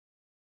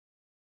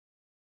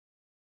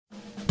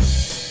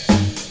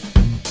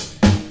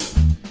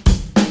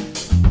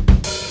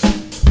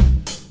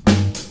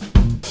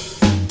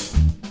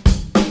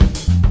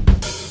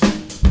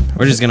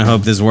We're just gonna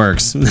hope this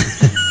works.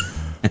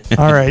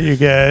 All right, you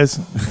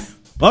guys.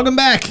 Welcome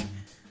back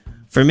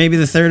for maybe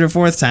the third or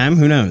fourth time.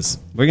 Who knows?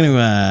 We're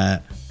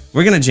gonna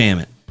jam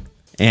it,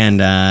 and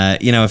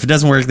if it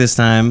doesn't work this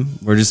time,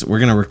 we're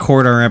gonna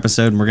record our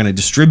episode and we're gonna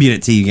distribute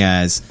it to you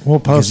guys. We'll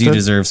post because you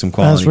deserve some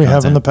quality as we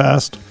content. have in the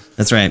past.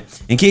 That's right.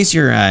 In case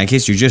you're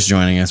just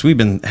joining us, we've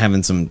been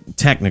having some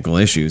technical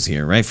issues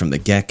here right from the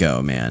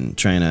get-go, man.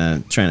 Trying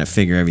to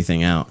figure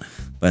everything out.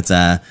 But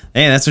hey,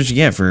 that's what you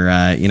get for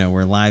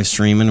we're live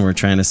streaming. We're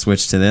trying to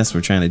switch to this.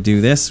 We're trying to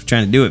do this. We're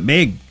trying to do it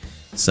big.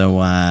 So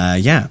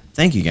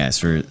thank you guys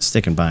for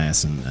sticking by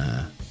us and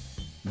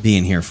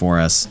being here for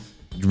us,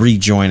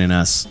 rejoining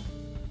us.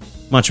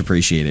 Much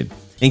appreciated.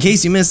 In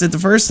case you missed it the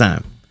first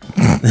time,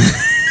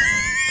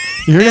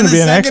 you're going to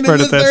be an expert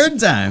at this. Third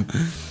time.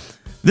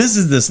 This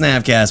is the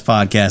Snapcast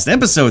Podcast,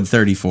 episode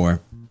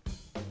 34.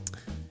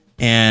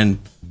 And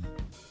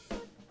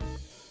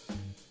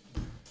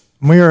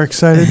we are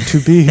excited to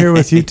be here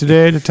with you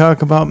today to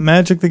talk about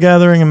Magic the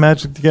Gathering and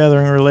Magic the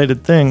Gathering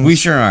related things. We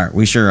sure are.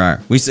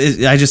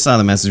 I just saw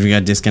the message. We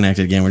got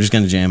disconnected again. We're just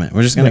going to jam it.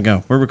 We're just going to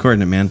go. We're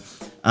recording it, man.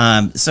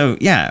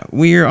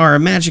 We are a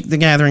Magic the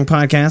Gathering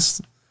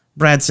podcast.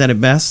 Brad said it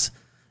best.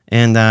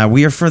 And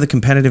we are for the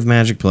competitive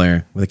Magic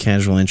player with a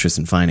casual interest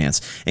in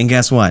finance. And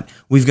guess what?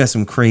 We've got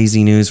some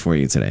crazy news for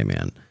you today,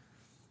 man.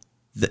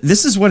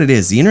 This is what it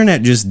is. The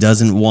internet just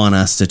doesn't want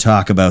us to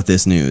talk about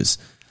this news.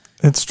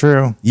 It's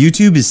true.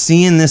 YouTube is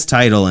seeing this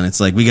title, and it's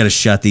like, we got to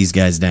shut these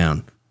guys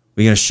down.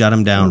 We got to shut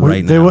them down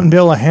right now. They wouldn't be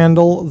able to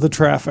handle the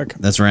traffic.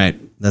 That's right.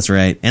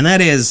 And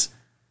that is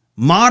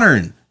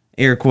modern,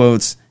 air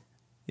quotes,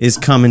 is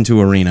coming to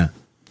Arena.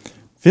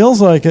 Feels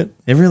like it.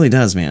 It really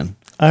does, man.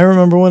 I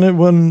remember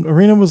when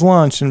Arena was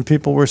launched and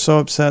people were so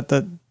upset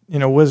that,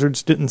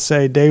 Wizards didn't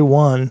say day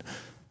one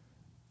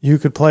you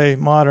could play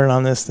Modern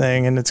on this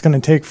thing and it's going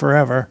to take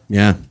forever.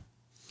 Yeah.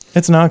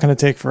 It's not going to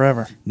take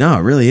forever. No,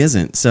 it really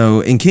isn't. So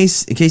in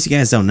case you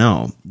guys don't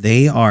know,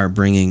 they are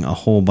bringing a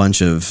whole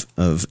bunch of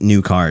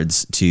new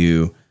cards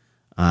to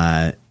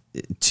Arena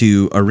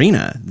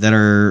that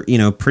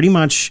are, pretty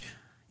much,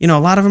 a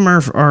lot of them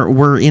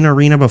were in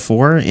Arena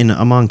before in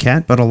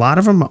Ahmonket, but a lot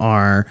of them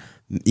are,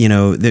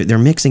 they're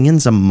mixing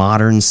in some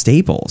modern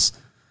staples,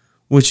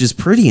 which is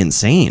pretty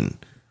insane.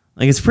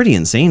 Like, it's pretty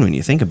insane when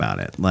you think about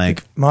it.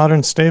 Like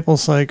modern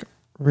staples like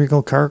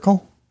Regal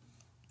Caracal?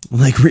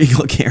 Like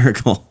Regal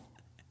Caracal.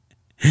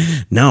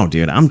 No,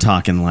 dude, I'm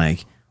talking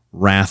like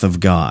Wrath of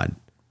God.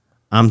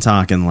 I'm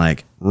talking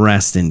like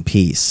Rest in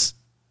Peace.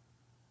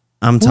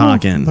 I'm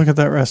talking... Look at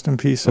that Rest in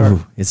Peace art.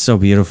 Ooh, it's so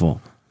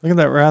beautiful. Look at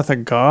that Wrath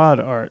of God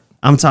art.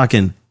 I'm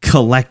talking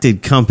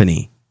Collected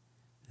Company.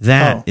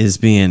 That is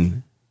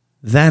being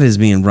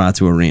brought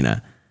to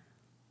Arena.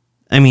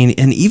 I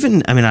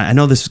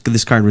know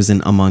this card was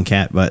in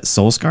Ahmonket, but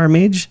Soulscar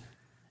Mage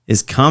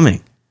is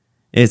coming.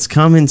 It's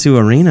coming to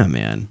Arena,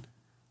 man.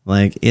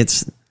 Like,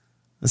 it's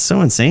so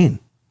insane.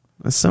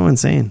 It's so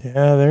insane.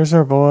 Yeah, there's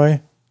our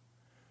boy.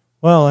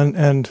 Well,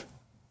 and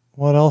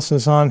what else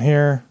is on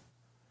here?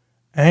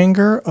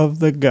 Anger of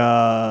the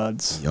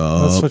Gods.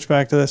 Yup. Let's switch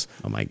back to this.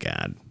 Oh, my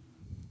God.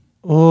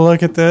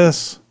 Look at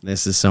this.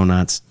 This is so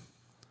nuts.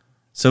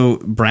 So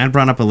Brad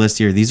brought up a list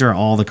here. These are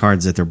all the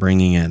cards that they're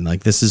bringing in.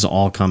 Like, this is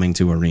all coming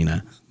to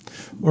Arena.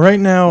 Right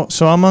now,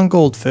 so I'm on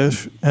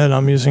Goldfish, and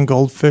I'm using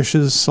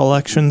Goldfish's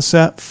selection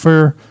set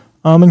for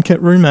Ahmonket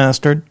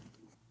Remastered.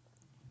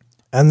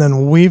 And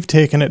then we've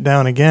taken it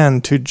down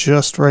again to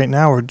just right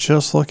now, we're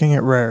just looking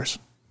at rares.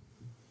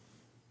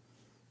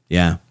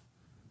 Yeah.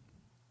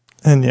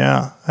 And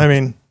yeah, I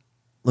mean...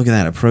 Look at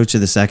that. Approach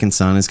of the Second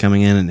Sun is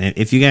coming in. And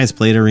if you guys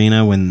played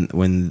Arena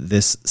when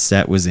this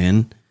set was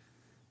in,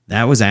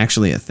 that was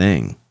actually a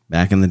thing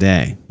back in the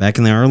day. Back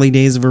in the early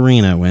days of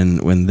Arena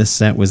when this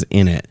set was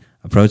in it.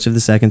 Approach of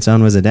the Second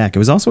Sun was a deck. It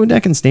was also a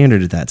deck in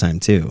Standard at that time,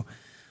 too.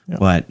 Yep.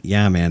 But,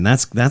 yeah, man,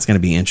 that's going to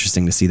be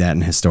interesting to see that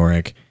in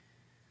Historic.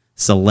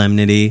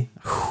 Solemnity.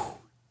 Whew,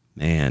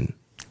 man.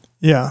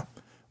 Yeah.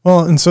 Well,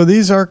 and so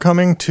these are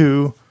coming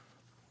to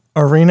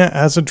Arena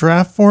as a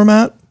draft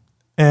format,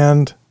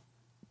 and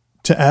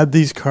to add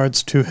these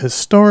cards to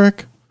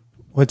Historic,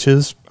 which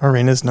is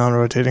Arena's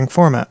non-rotating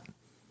format.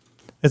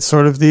 It's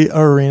sort of the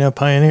Arena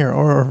Pioneer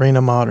or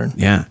Arena Modern.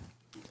 Yeah.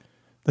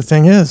 The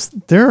thing is,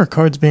 there are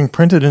cards being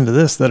printed into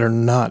this that are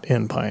not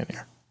in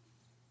Pioneer.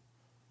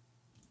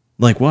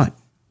 Like what?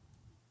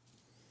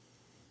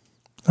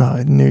 Oh,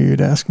 I knew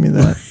you'd ask me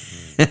that.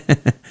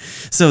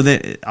 So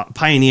the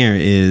Pioneer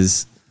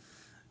is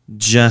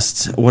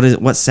just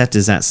what set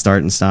does that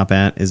start and stop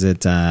at? Is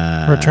it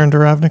Return to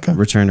Ravnica?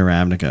 Return to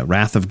Ravnica.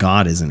 Wrath of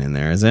God isn't in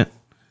there, is it?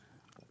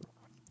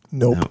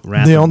 Nope.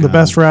 No, the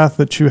best Wrath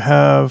that you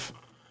have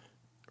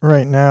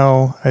right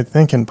now, I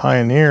think in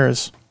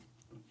Pioneers,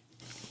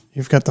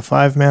 you've got the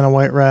 5-mana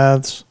White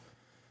Wraths,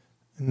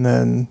 and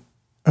then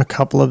a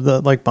couple of the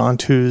like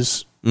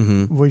Bantu's.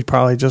 Mm-hmm. We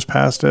probably just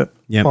passed it.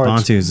 Yeah,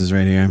 Bantu's is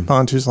right here.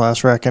 Bantu's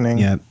Last Reckoning.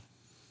 Yep.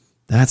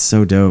 That's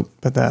so dope.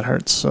 But that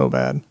hurts so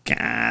bad.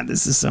 God,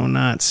 this is so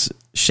nuts.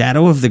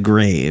 Shadow of the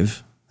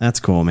Grave. That's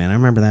cool, man. I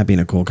remember that being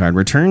a cool card.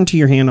 Return to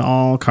your hand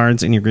all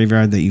cards in your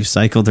graveyard that you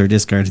cycled or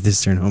discarded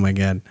this turn. Oh my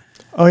god.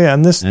 Oh yeah,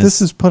 and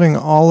this is putting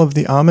all of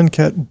the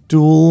Ahmonket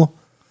dual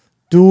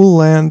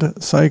land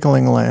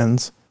cycling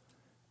lands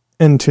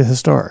into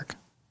historic.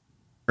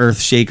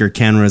 Earthshaker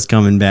Kenra's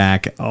coming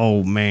back.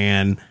 Oh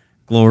man.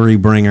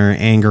 Glorybringer,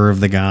 Anger of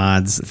the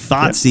Gods,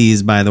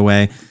 Thoughtseize, by the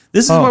way.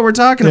 This is what we're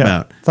talking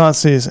about.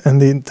 Thoughtseize,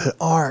 and the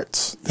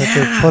arts that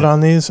they put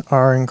on these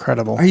are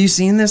incredible. Are you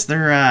seeing this?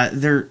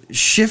 They're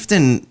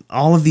shifting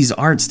all of these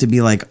arts to be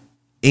like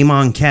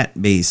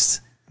Ahmonket based.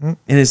 And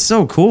it's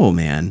so cool,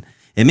 man.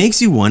 It makes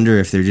you wonder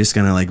if they're just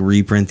going to like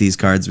reprint these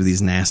cards with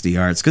these nasty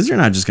arts, because they're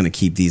not just going to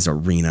keep these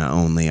arena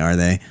only, are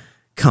they?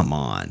 Come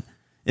on.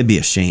 It'd be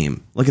a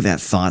shame. Look at that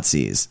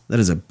Thoughtseize. That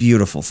is a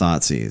beautiful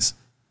Thoughtseize.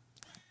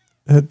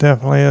 It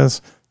definitely is.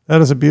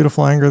 That is a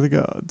beautiful Anger of the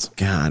Gods.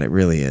 God, it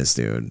really is,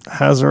 dude.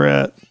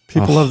 Hazaret.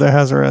 People love their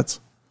Hazarets.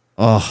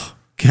 Oh,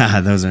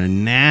 God, those are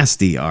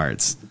nasty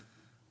arts.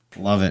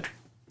 Love it.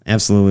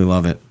 Absolutely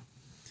love it.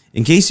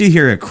 In case you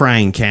hear a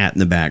crying cat in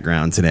the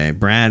background today,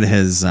 Brad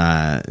has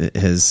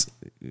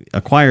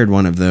acquired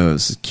one of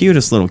those.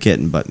 Cutest little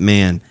kitten, but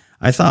man,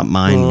 I thought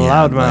mine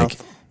meowed.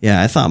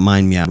 I thought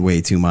mine meowed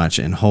way too much,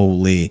 and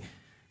holy,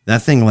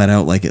 that thing let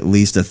out like at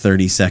least a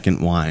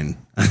 30-second whine.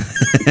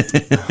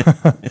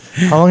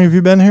 How long have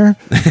you been here?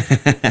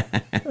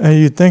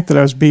 You'd think that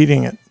I was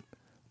beating it.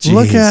 Jeez.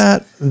 Look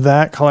at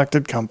that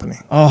collected company.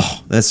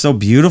 Oh, that's so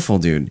beautiful,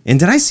 dude. And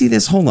did I see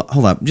this? Hold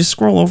up. Just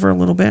scroll over a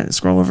little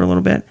bit.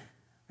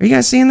 Are you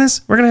guys seeing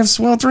this? We're going to have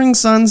Sweltering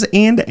Suns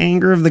and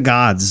Anger of the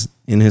Gods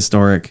in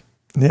historic.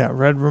 Yeah,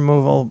 red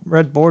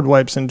board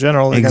wipes in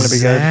general are going to be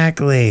good.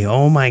 Exactly.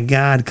 Oh my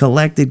God.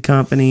 Collected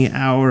company,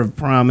 Hour of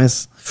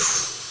Promise.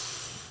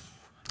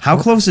 How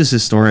close is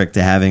historic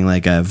to having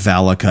like a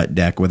Valakut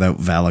deck without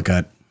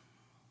Valakut?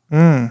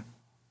 I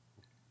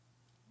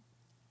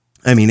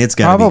mean, it's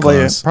got to be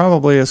close.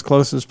 Probably as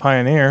close as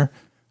Pioneer.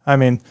 I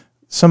mean,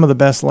 some of the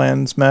best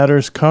Lands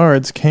Matters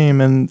cards came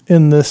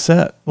in this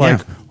set.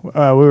 Like we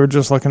were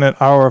just looking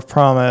at Hour of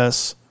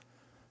Promise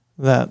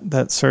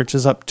that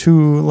searches up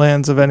 2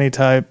 lands of any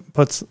type,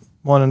 puts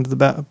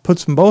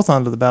them both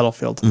onto the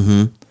battlefield.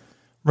 Mm-hmm.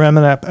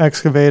 Reminap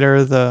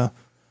Excavator, the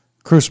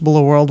Crucible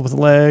of World with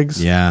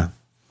legs. Yeah.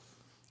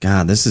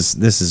 God, this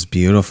is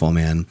beautiful,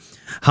 man.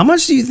 How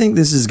much do you think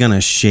this is going to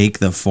shake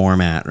the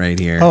format right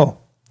here? Oh.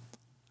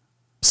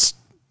 Psst.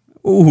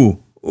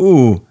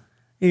 Ooh.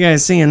 You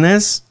guys seeing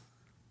this?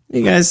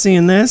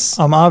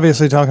 I'm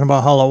obviously talking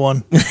about Hollow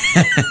One.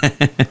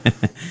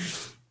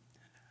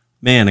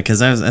 Man, because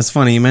that's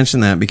funny you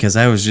mentioned that, because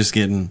I was just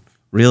getting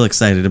real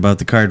excited about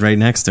the card right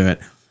next to it.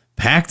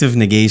 Pact of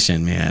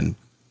Negation, man.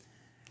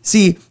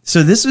 See,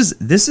 so this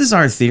is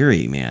our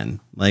theory, man.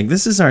 Like,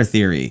 this is our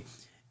theory.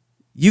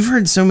 You've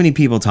heard so many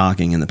people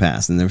talking in the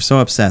past, and they're so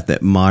upset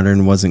that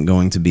Modern wasn't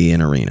going to be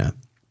an Arena.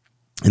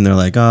 And they're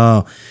like,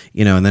 and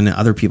then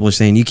other people are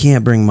saying you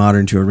can't bring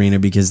Modern to Arena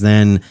because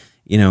then,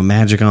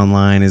 Magic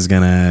Online is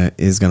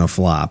gonna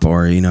flop,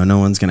 or, no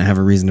one's gonna have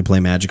a reason to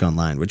play Magic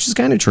Online, which is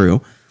kind of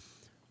true.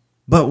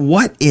 But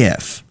what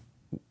if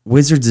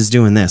Wizards is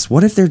doing this?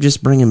 What if they're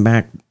just bringing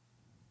back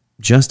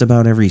just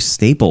about every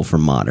staple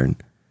from Modern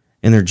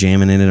and they're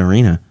jamming it in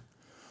Arena?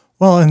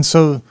 Well, and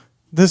so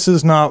this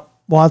is not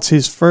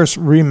WOTC's first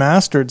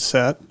remastered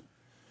set,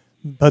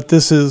 but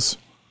this is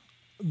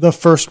the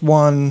first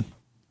one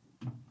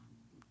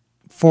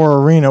for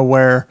Arena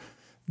where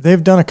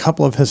they've done a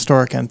couple of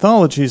historic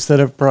anthologies that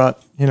have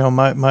brought,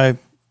 my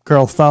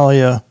girl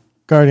Thalia,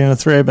 Guardian of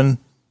Thraben,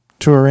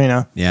 to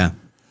Arena. Yeah.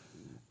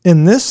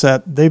 In this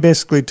set, they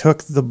basically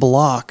took the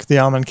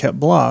Ahmonket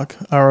block,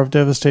 Hour of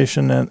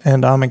Devastation and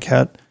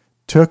Ahmonket,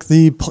 took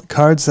the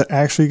cards that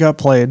actually got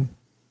played,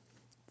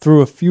 threw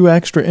a few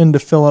extra in to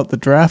fill out the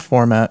draft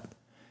format,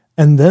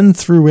 and then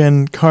threw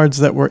in cards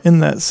that were in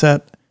that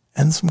set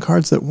and some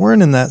cards that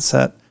weren't in that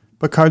set,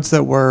 but cards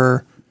that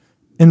were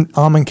in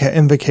Ahmonket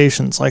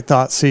invocations like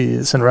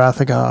Thoughtseize and Wrath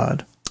of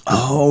God.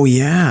 Oh,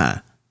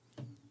 yeah.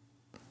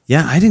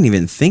 Yeah, I didn't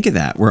even think of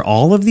that. Were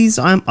all of these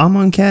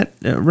Ahmonket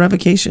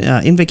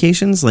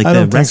invocations, like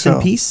the Rest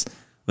in Peace?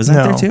 Was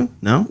that there too?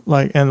 No?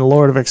 And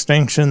Lord of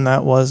Extinction,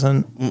 that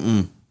wasn't.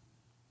 Mm-mm.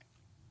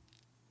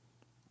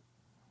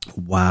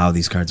 Wow,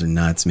 these cards are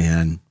nuts,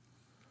 man.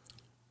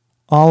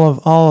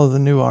 All of the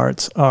new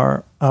arts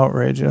are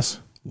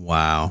outrageous.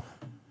 Wow.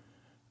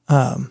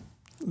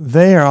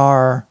 They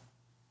are.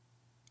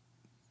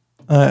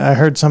 I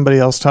heard somebody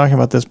else talking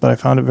about this, but I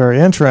found it very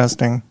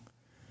interesting.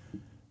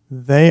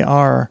 They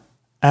are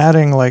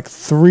adding like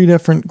 3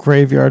 different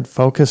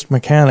graveyard-focused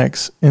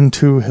mechanics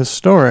into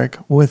historic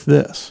with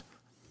this.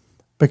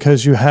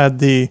 Because you had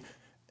the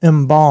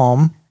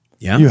Embalm,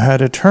 you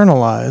had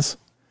Eternalize,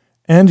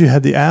 and you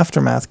had the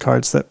Aftermath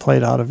cards that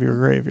played out of your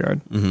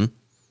graveyard. Mm-hmm.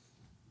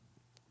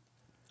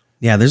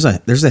 Yeah, there's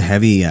a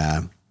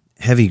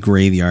heavy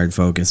graveyard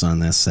focus on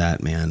this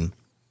set, man.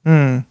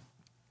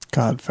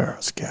 God,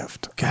 Pharaoh's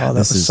Gift. God,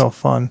 this is so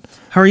fun.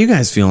 How are you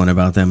guys feeling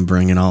about them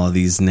bringing all of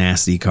these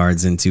nasty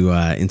cards into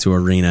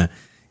Arena?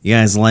 You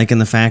guys liking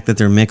the fact that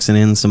they're mixing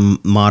in some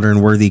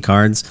modern worthy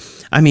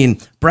cards? I mean,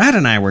 Brad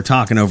and I were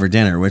talking over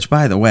dinner, which,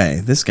 by the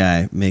way, this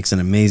guy makes an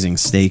amazing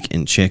steak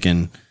and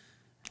chicken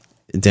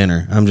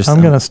dinner. I'm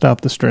going to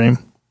stop the stream.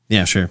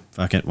 Yeah, sure.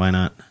 Fuck it. Why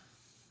not?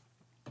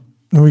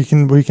 We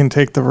can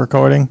take the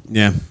recording.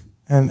 Yeah.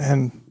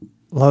 And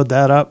load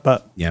that up,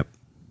 but yep.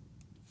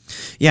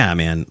 Yeah,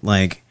 man,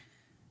 like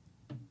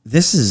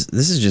this is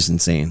just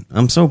insane.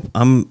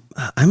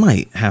 I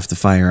might have to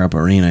fire up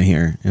Arena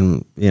here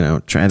and,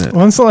 try to.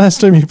 When's the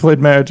last time you played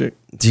Magic?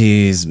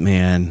 Jeez,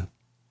 man.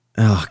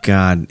 Oh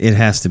God, it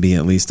has to be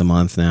at least a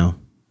month now.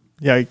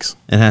 Yikes.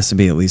 It has to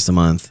be at least a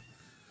month.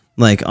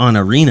 Like on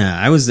Arena,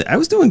 I was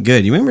doing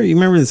good. You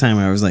remember the time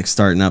I was like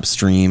starting up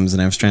streams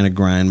and I was trying to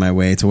grind my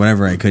way to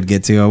whatever I could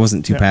get to. I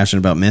wasn't too passionate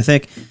about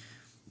Mythic,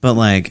 but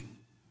like,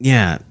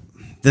 yeah,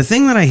 the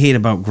thing that I hate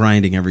about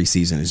grinding every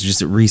season is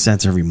just it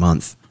resets every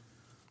month.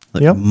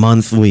 Like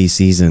monthly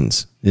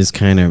seasons is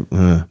kind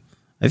of,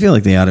 I feel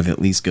like they ought to at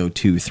least go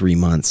 2-3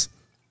 months,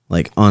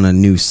 like on a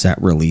new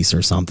set release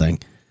or something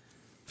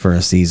for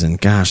a season.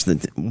 Gosh,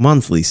 the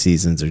monthly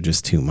seasons are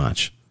just too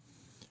much.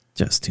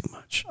 Just too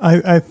much.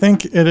 I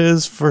think it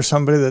is for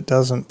somebody that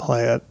doesn't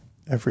play it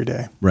every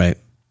day. Right.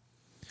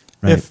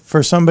 If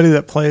for somebody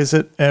that plays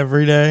it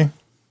every day,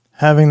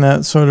 having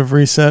that sort of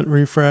reset,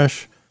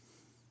 refresh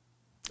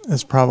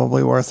is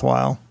probably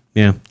worthwhile.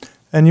 Yeah.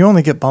 And you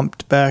only get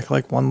bumped back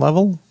like one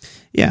level.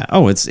 Yeah.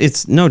 Oh,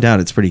 it's no doubt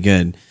it's pretty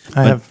good.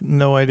 I have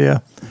no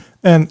idea.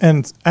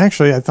 And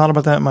actually, I thought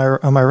about that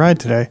on my ride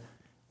today.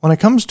 When it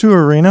comes to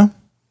Arena,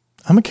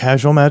 I'm a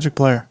casual Magic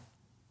player.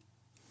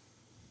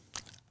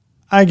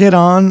 I get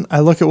on, I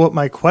look at what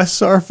my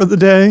quests are for the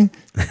day.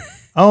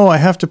 Oh, I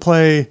have to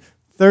play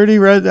 30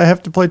 red, I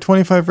have to play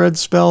 25 red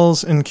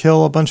spells and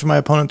kill a bunch of my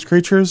opponent's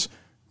creatures.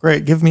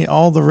 Great, give me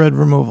all the red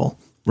removal.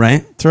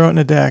 Right. Throw it in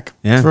a deck,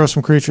 yeah. Throw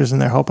some creatures in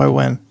there, hope I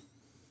win.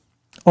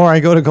 Or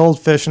I go to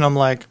Goldfish and I'm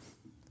like,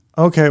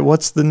 okay,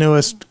 what's the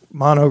newest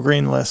mono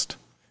green list?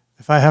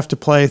 If I have to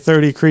play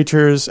 30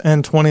 creatures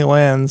and 20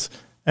 lands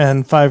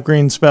and 5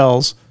 green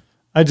spells,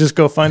 I just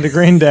go find a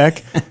green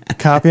deck,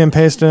 copy and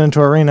paste it into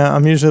Arena.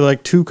 I'm usually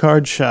like 2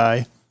 cards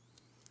shy,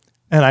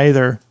 and I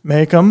either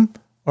make them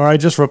or I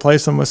just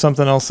replace them with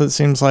something else that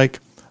seems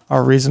like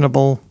a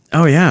reasonable.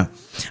 Oh yeah,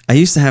 I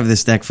used to have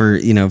this deck for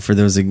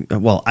those.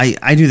 Well,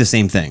 I do the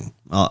same thing.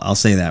 I'll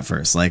say that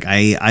first. Like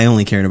I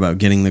only cared about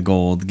getting the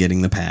gold,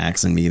 getting the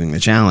packs, and meeting the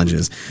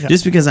challenges,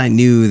 just because I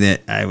knew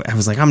that I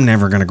was like, I'm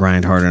never gonna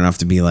grind hard enough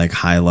to be like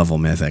high level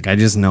Mythic. I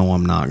just know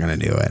I'm not gonna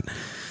do it.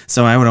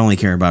 So I would only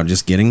care about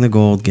just getting the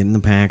gold, getting the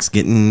packs,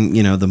 getting,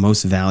 the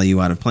most value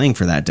out of playing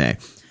for that day.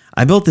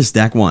 I built this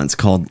deck once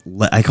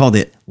I called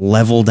it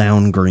Level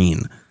Down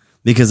Green,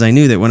 because I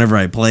knew that whenever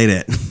I played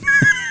it,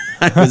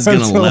 I was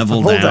going to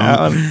level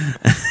down.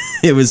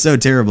 It was so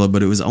terrible,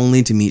 but it was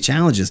only to meet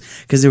challenges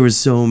because there were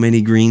so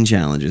many green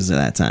challenges at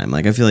that time.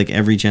 Like I feel like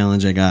every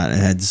challenge I got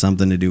had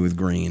something to do with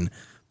green.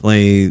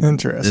 Play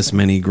this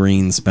many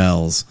green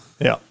spells.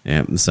 Yeah.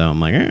 Yeah. So I'm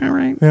like, all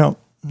right. Yeah.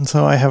 And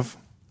so I have,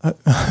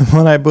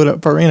 when I boot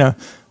up Arena,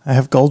 I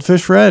have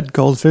Goldfish Red,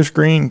 Goldfish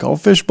Green,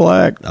 Goldfish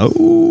Black.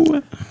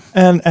 Oh.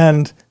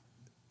 And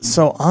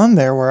so on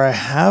there where I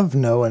have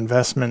no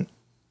investment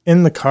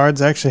in the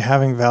cards actually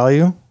having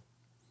value,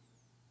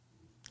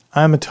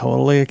 I'm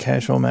totally a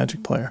casual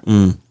Magic player.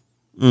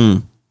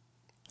 And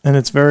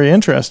it's very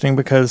interesting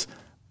because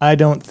I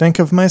don't think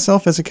of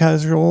myself as a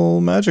casual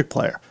Magic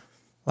player.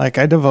 Like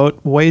I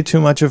devote way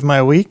too much of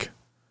my week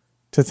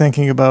to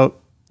thinking about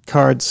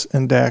cards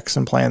and decks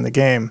and playing the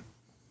game.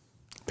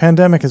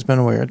 Pandemic has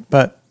been weird,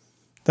 but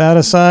that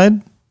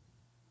aside,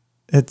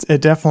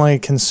 it definitely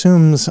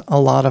consumes a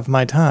lot of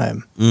my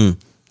time.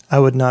 I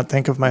would not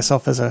think of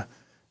myself as a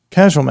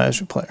casual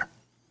Magic player.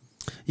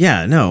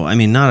 Yeah, no, I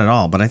mean, not at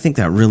all. But I think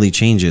that really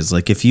changes.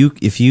 Like if you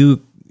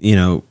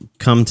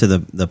come to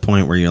the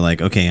point where you're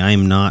like, okay,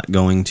 I'm not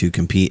going to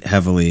compete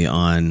heavily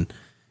on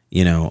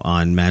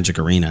Magic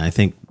Arena. I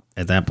think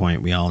at that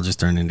point we all just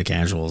turn into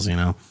casuals,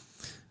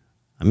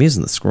 I'm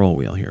using the scroll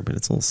wheel here, but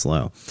it's a little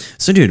slow.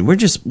 So, dude,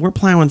 we're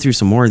plowing through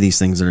some more of these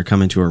things that are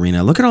coming to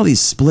Arena. Look at all these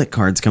split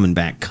cards coming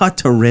back. Cut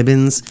to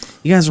Ribbons.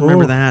 You guys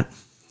remember that?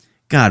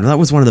 God, that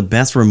was one of the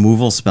best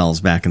removal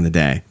spells back in the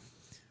day.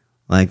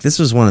 Like, this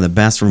was one of the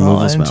best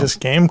removal spells. Just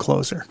game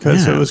closer,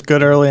 because it was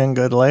good early and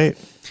good late.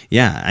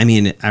 Yeah, I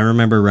mean, I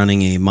remember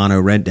running a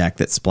mono red deck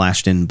that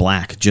splashed in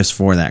black just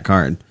for that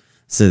card.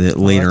 So that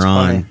later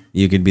on,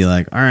 you could be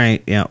like, all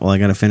right, yeah, well, I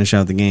got to finish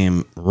out the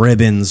game.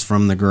 Ribbons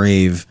from the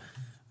grave.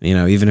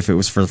 Even if it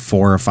was for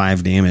 4 or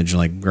 5 damage,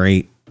 like,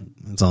 great.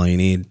 That's all you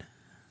need.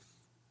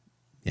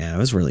 Yeah, it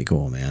was really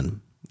cool,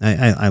 man.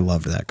 I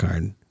loved that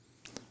card.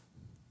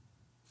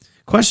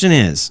 Question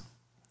is,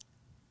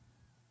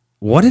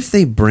 what if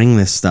they bring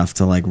this stuff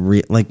to,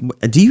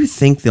 do you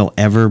think they'll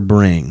ever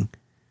bring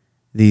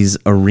these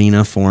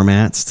Arena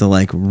formats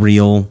to,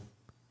 real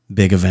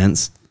big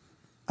events?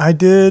 I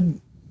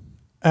did,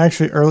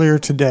 actually, earlier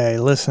today,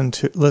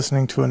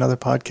 listening to another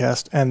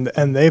podcast,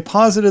 and they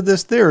posited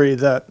this theory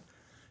that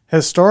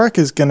Historic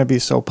is going to be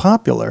so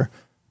popular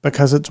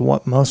because it's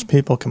what most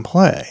people can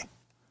play.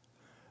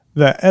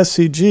 The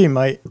SCG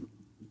might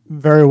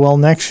very well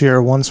next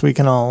year, once we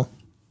can all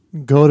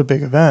go to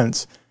big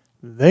events,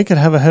 they could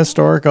have a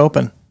historic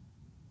open.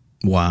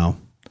 Wow.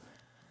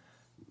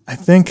 I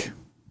think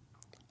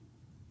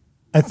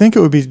it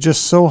would be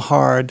just so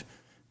hard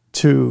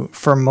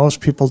for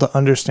most people to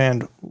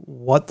understand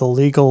what the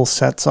legal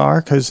sets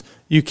are, because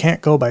you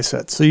can't go by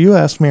sets. So you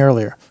asked me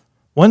earlier,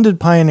 when did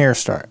Pioneer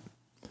start?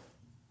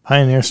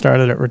 Pioneer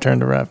started at Return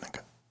to Ravnica.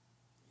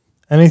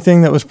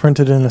 Anything that was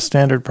printed in a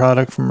standard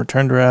product from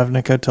Return to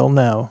Ravnica till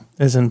now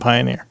is in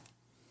Pioneer.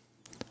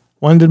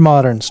 When did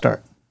Modern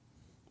start?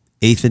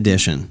 8th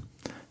edition.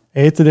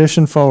 8th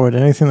edition forward.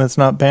 Anything that's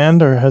not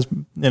banned or has,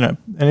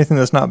 anything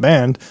that's not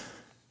banned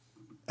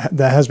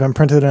that has been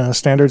printed in a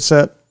standard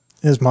set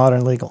is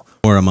Modern legal.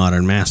 Or a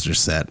Modern Master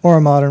set. Or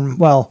a Modern,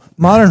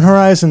 Modern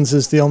Horizons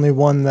is the only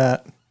one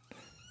that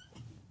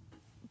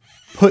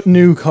put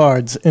new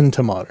cards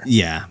into Modern.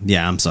 Yeah,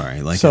 I'm sorry.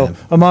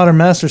 A Modern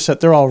Master set,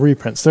 they're all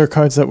reprints. They're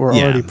cards that were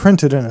already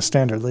printed in a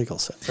standard legal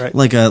set, right?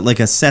 Like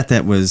a set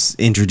that was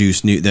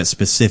introduced new, that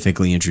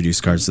specifically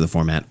introduced cards to the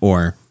format,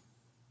 or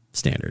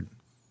standard.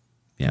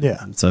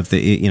 Yeah. So if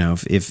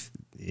if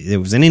it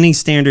was in any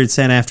standard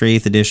set after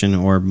 8th edition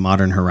or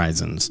Modern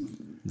Horizons,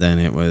 then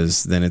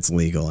it's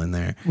legal in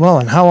there. Well,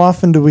 and how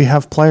often do we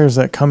have players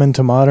that come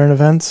into Modern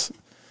events?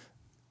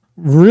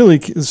 Really,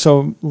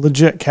 so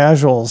legit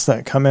casuals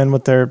that come in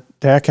with their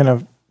deck in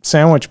a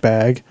sandwich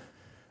bag.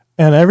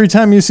 And every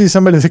time you see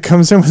somebody that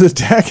comes in with a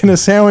deck in a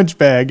sandwich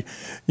bag,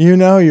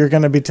 you're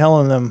going to be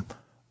telling them,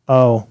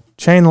 oh,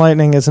 Chain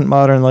Lightning isn't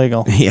Modern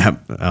legal. Yeah.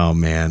 Oh,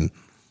 man.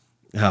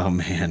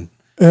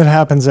 It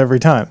happens every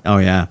time. Oh,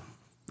 yeah.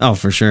 Oh,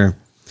 for sure.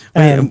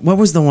 Wait, what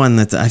was the one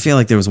that I feel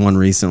like there was one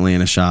recently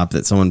in a shop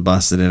that someone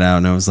busted it out,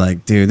 and I was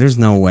like, dude, there's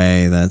no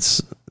way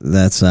that's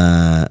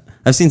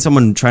I've seen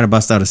someone try to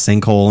bust out a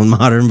sinkhole in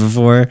Modern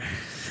before,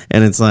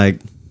 and it's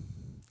like,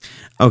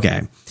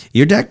 okay,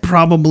 your deck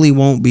probably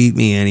won't beat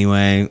me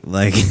anyway,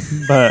 like,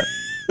 but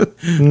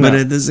but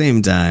at the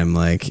same time,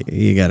 like,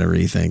 you got to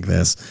rethink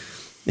this.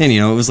 And,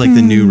 it was like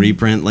the new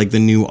reprint, like the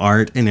new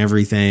art and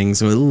everything.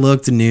 So it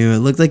looked new. It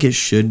looked like it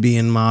should be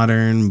in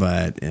Modern,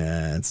 but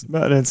it's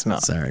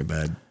not. Sorry,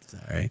 bud.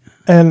 Sorry.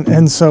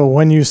 And so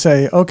when you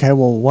say, okay,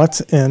 well,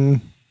 what's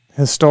in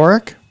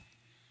Historic?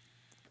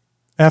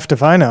 Effed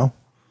if I know.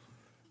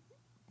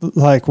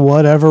 Like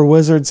whatever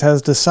Wizards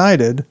has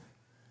decided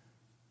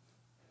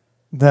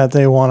that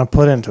they want to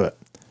put into it.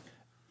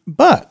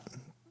 But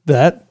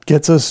that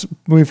gets us,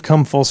 we've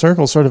come full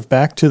circle sort of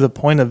back to the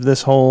point of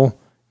this whole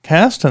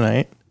cast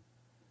tonight.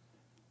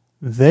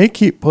 They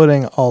keep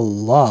putting a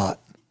lot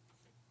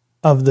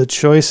of the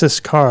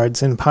choicest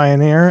cards in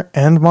Pioneer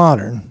and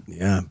Modern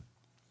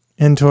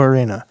into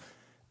Arena.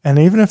 And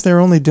even if they're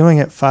only doing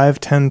it 5,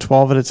 10,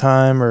 12 at a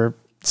time, or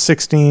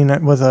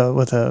 16 with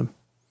a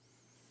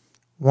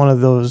one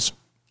of those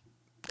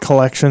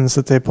collections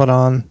that they put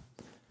on,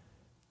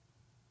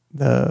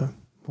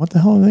 what the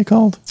hell are they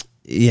called?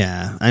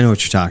 Yeah, I know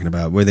what you're talking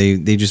about, where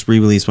they just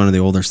re-release one of the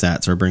older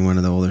sets or bring one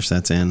of the older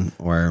sets in,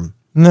 or...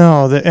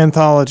 No, the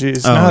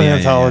anthologies. Oh, the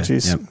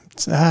anthologies.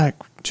 Yeah.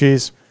 Yep.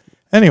 Geez.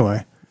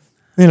 Anyway,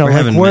 we're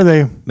like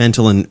they...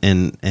 mental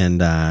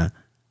and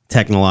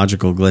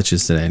technological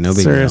glitches today. No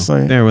big seriously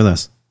deal. Bear with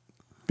us.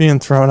 Being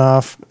thrown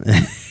off.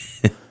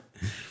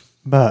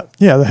 But,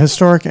 the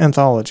historic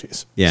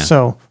anthologies. Yeah.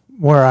 So,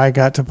 where I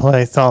got to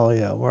play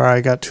Thalia, where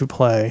I got to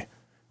play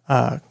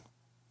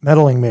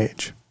Meddling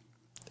Mage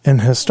in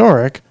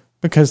Historic,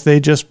 because they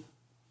just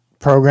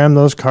program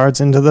those cards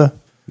into the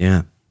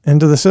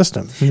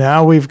system.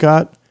 Now we've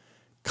got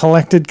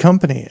Collected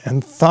Company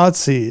and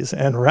Thoughtseize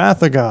and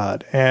Wrath of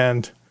God,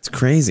 and it's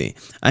crazy.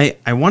 I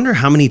wonder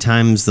how many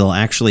times they'll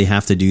actually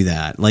have to do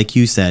that. Like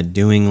you said,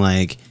 doing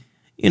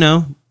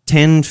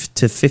 10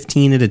 to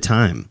 15 at a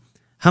time.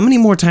 How many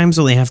more times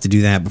will they have to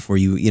do that before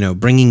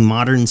bringing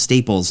Modern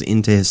staples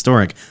into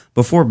Historic,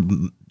 before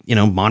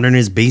Modern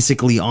is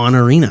basically on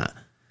Arena?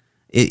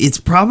 It's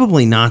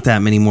probably not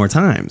that many more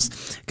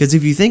times, because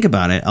if you think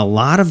about it, a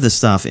lot of the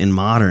stuff in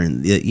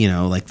Modern,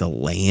 like the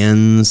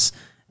lands,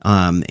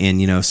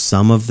 and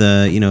some of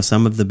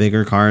the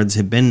bigger cards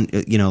have been,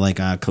 like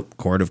a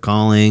Court of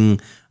Calling.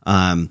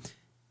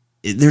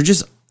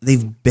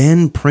 They've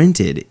been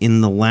printed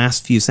in the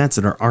last few sets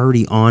that are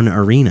already on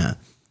Arena.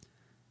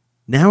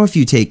 Now, if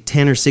you take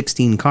 10 or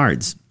 16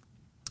 cards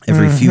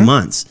every few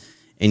months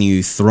and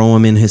you throw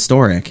them in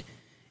Historic,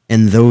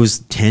 and those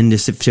 10 to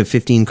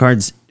 15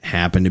 cards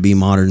happen to be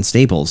Modern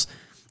staples,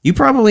 you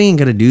probably ain't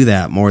going to do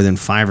that more than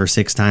 5 or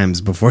 6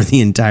 times before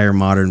the entire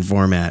Modern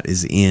format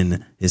is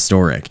in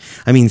Historic.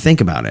 I mean,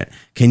 think about it.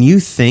 Can you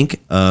think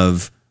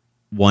of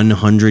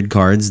 100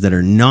 cards that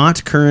are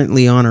not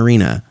currently on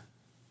Arena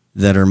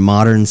that are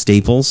Modern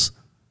staples?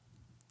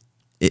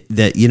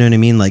 You know what I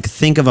mean? Like,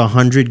 think of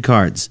 100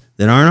 cards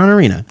that aren't on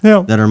Arena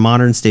that are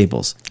Modern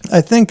staples.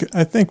 I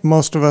think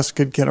most of us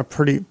could get a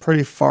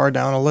pretty far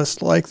down a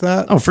list like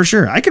that. Oh, for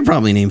sure. I could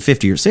probably name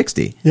 50 or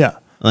 60. Yeah.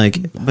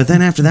 But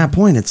then after that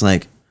point, it's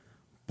like,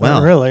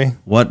 Well, really,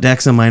 what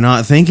decks am I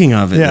not thinking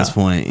of at this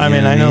point? I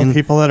mean, I know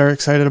people that are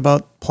excited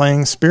about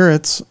playing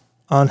Spirits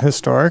on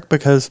Historic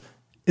because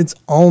it's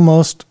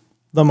almost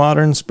the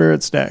modern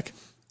Spirits deck.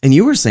 And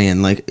you were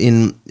saying, like,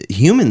 in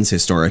Humans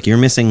Historic, you're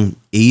missing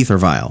Aether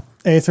Vial.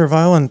 Aether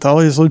Vial and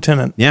Thalia's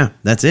Lieutenant. Yeah,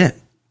 that's it.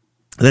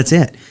 That's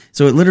it.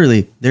 So it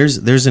literally, there's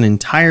an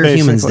entire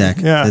Basically, Humans deck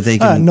that they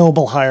can...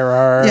 Noble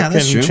Hierarch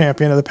and true.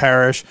 Champion of the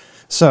Parish.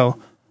 So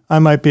I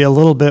might be a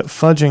little bit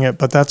fudging it,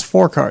 but that's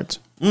 4 cards.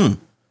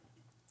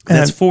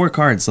 That's 4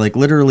 cards, like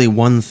literally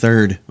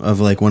 1/3 of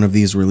like one of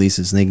these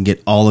releases. And they can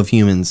get all of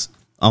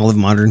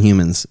modern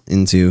Humans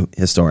into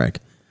Historic.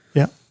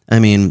 Yeah. I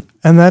mean...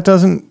 And that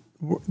doesn't...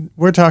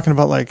 We're talking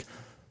about like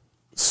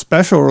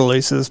special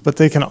releases, but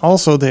they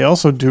also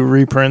do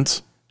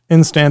reprints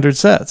in standard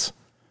sets.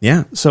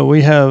 Yeah. So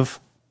we have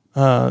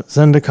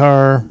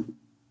Zendikar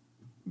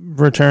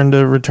return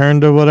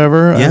to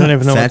whatever. Yeah. I don't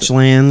even know. Fetch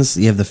lands.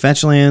 You have the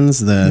fetch lands,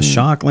 the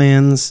shock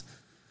lands.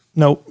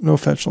 Nope, no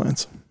fetch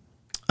lands.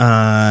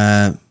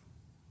 Okay,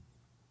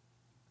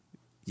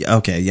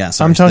 yeah.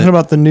 Sorry. I'm talking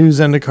about the new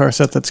Zendikar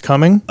set that's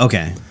coming.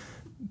 Okay.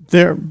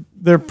 They're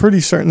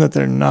pretty certain that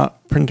they're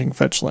not printing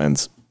fetch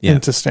lands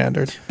into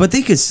standard. But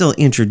they could still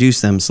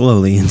introduce them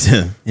slowly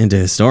into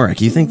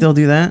Historic. You think they'll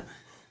do that?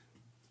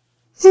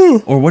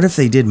 Or what if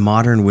they did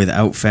modern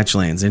without fetch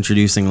lands,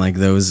 introducing like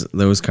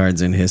those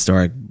cards in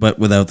Historic, but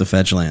without the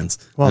fetch lands?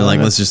 Well, they're like,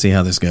 let's just see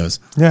how this goes.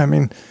 Yeah, I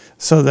mean,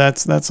 so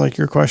that's like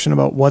your question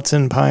about what's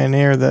in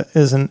Pioneer that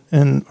isn't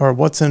in, or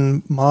what's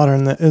in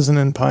Modern that isn't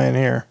in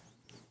Pioneer.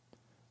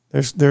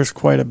 There's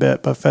quite a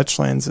bit, but fetch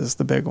lands is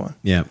the big one.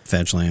 Yeah,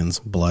 fetch lands,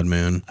 Blood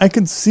Moon. I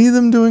could see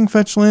them doing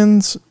fetch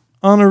lands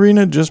on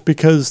Arena just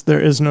because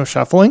there is no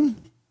shuffling,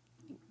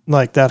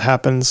 like that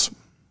happens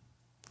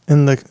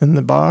in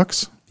the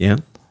box. Yeah.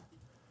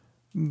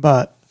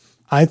 But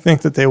I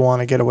think that they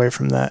want to get away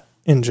from that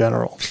in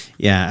general.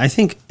 Yeah, I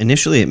think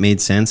initially it made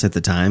sense at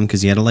the time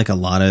because you had like a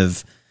lot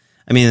of,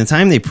 I mean, the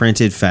time they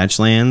printed fetch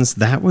lands,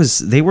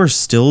 they were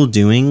still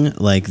doing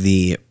like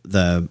the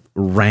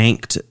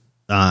ranked,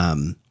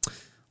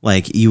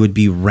 like you would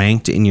be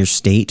ranked in your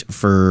state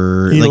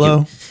for Elo.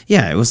 like,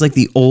 it was like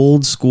the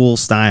old school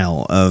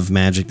style of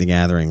Magic the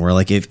Gathering where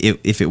like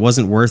if it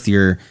wasn't worth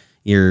your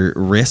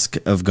risk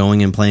of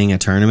going and playing a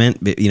tournament,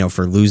 you know,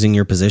 for losing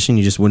your position,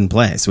 you just wouldn't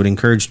play. So it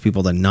encouraged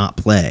people to not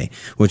play,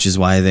 which is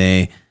why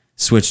they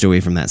switched away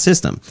from that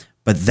system.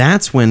 But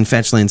that's when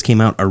fetch lands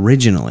came out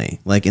originally,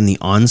 like in the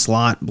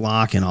Onslaught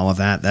block and all of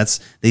that.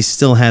 They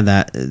still had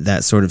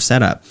that sort of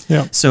setup.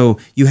 Yeah. So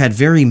you had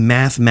very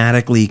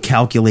mathematically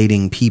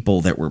calculating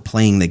people that were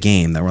playing the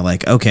game that were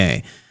like,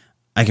 okay,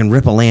 I can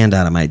rip a land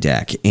out of my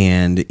deck,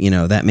 and you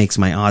know that makes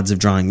my odds of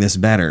drawing this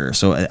better.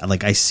 So,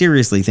 like, I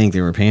seriously think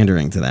they were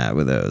pandering to that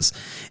with those.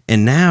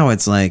 And now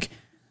it's like,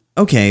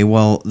 okay,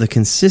 well, the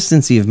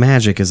consistency of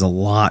Magic is a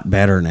lot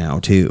better now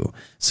too.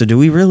 So, do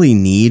we really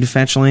need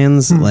fetch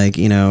lands? Like,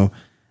 you know,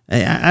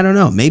 I don't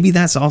know. Maybe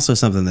that's also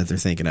something that they're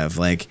thinking of.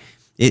 Like,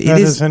 it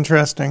is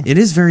interesting. It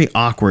is very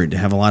awkward to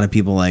have a lot of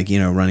people like, you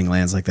know, running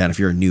lands like that if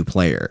you're a new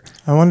player.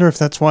 I wonder if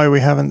that's why we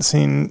haven't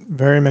seen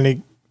very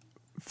many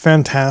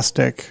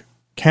fantastic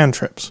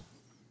cantrips.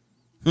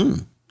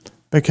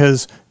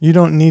 Because you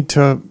don't need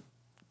to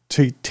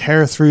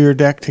tear through your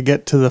deck to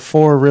get to the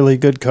 4 really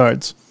good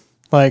cards.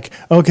 Like,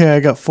 okay, I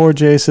got 4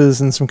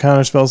 Jaces and some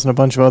counter spells and a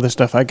bunch of other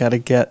stuff. I got to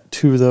get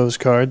to those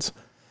cards.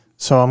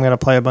 So I'm going to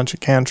play a bunch of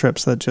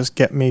cantrips that just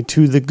get me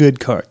to the good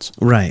cards.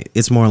 Right.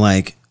 It's more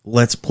like,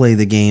 let's play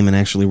the game and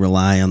actually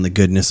rely on the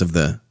goodness of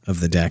the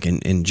deck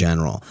in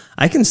general.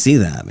 I can see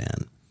that,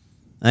 man.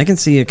 I can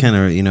see it kind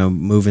of, you know,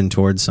 moving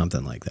towards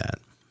something like that.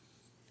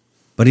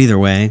 But either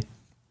way,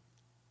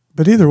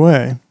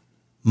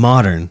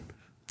 Modern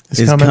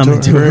is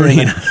coming to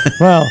Arena.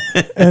 Well,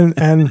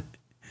 and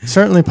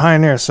certainly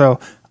Pioneer. So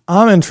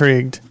I'm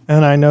intrigued,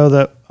 and I know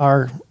that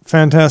our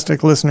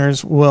fantastic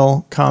listeners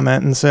will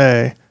comment and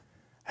say,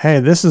 hey,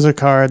 this is a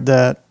card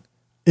that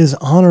is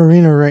on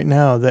Arena right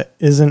now that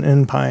isn't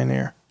in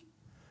Pioneer.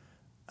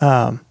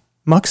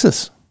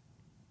 Muxus.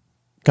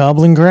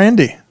 Goblin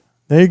Grandy.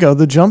 There you go.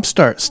 The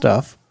Jump-Start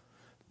stuff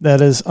that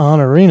is on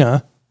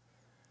Arena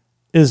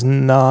is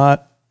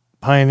not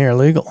Pioneer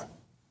legal.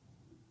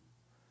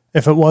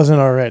 If it wasn't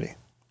already.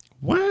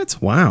 What?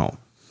 Wow.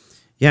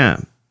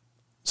 Yeah.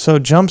 So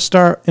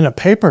Jump-Start in a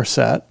paper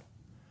set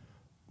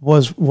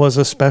was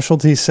a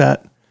specialty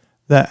set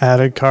that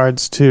added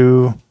cards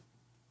to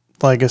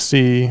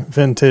Legacy,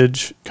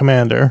 Vintage,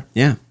 Commander.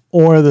 Yeah.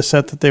 Or the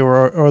set that they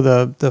were, or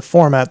the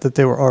format that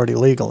they were already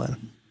legal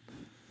in.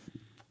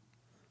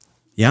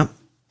 Yeah.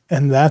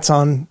 And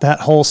that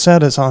whole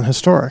set is on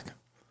Historic.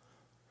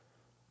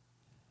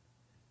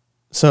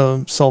 So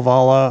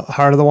Selvala,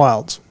 Heart of the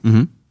Wilds.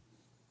 Mm-hmm.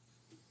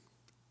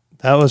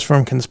 That was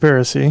from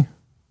Conspiracy.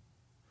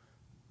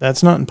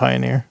 That's not in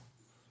Pioneer.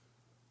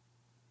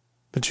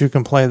 But you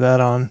can play that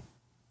on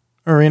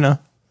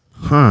Arena.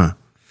 Huh.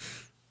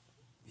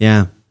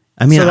 Yeah.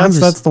 I mean, so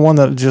that's the one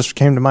that just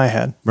came to my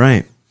head.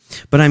 Right.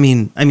 But I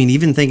mean,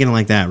 even thinking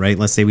like that, right?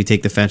 Let's say we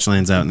take the fetch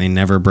lands out and they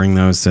never bring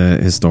those to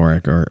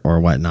Historic or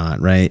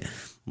whatnot, right?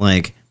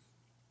 like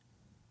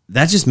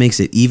that just makes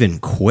it even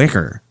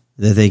quicker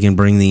that they can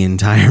bring the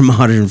entire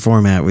modern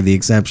format, with the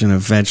exception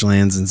of fetch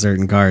lands and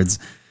certain cards,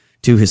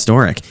 to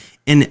historic.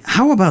 And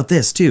how about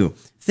this too?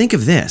 Think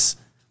of this.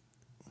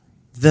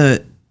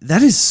 That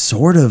is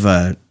sort of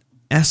a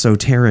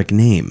esoteric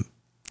name.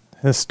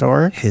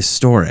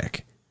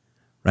 Historic,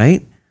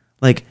 right?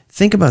 Like,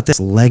 think about this: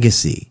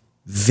 legacy,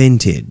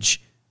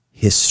 vintage,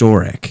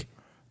 historic.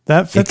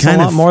 That fits a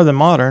lot more than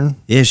modern.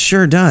 It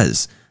sure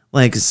does.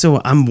 Like,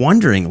 so I'm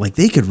wondering, like,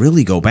 they could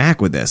really go back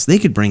with this. They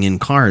could bring in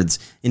cards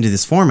into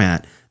this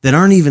format that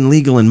aren't even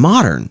legal in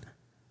modern.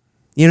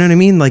 You know what I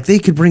mean? Like, they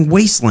could bring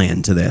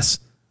Wasteland to this.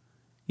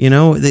 You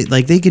know,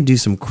 they could do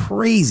some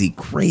crazy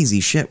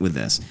shit with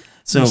this.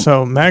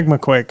 So Magma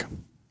Quake.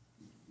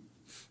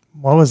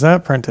 What was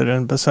that printed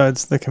in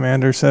besides the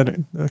commander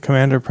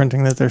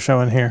printing that they're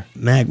showing here?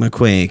 Magma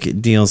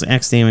Quake deals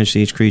X damage to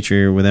each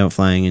creature without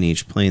flying in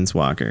each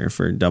planeswalker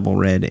for double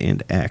red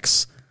and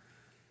X.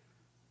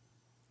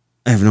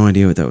 I have no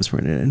idea what that was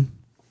printed in.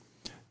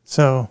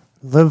 So,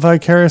 live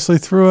vicariously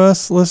through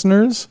us,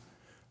 listeners.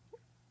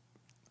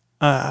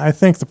 I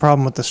think the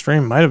problem with the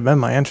stream might have been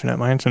my internet.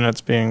 My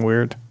internet's being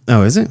weird.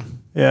 Oh, is it?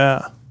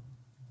 Yeah.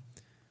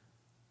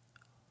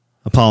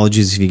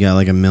 Apologies if you got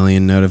like a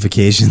million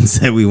notifications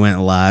that we went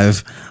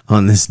live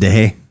on this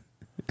day.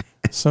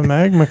 So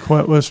Magma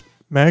Quake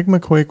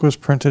was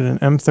printed in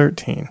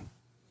M13.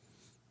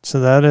 So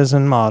that is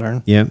in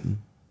modern. Yep.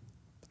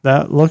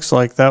 That looks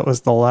like that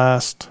was the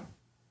last...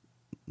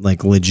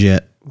 Like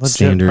legit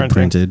standard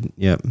printed.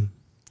 Yep.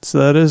 So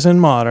that is in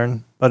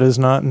modern, but is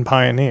not in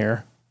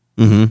Pioneer.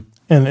 Mm-hmm.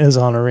 And is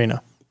on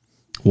Arena.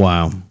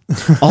 Wow.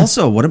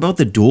 Also, what about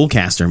the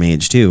Dualcaster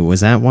Mage too?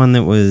 Was that one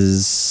that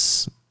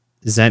was...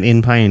 Is that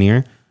in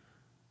Pioneer?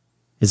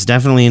 It's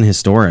definitely in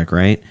Historic,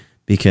 right?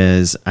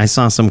 Because I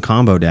saw some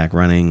combo deck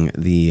running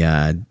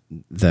the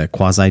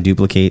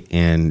Quasi-Duplicate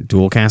and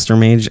Dualcaster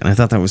Mage, and I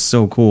thought that was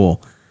so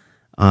cool.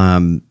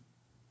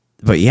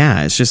 But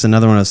yeah, it's just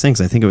another one of those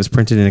things. I think it was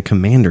printed in a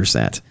Commander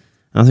set.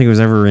 I don't think it was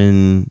ever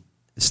in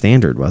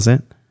Standard, was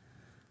it?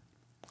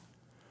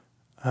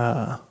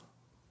 Yeah,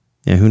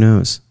 who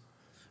knows?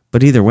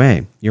 But either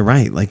way, you're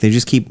right. Like, they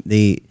just keep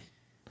they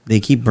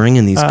keep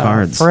bringing these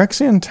cards.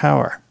 Phyrexian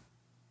Tower.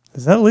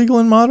 Is that legal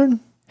in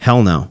modern?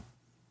 Hell no.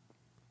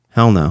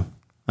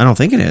 I don't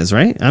think it is,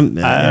 right? I'm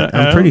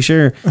pretty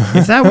sure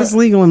if that was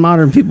legal in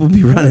modern, people would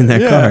be running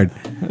that card.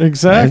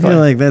 Exactly. I feel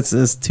like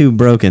that's too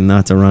broken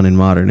not to run in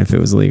modern if it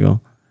was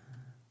legal.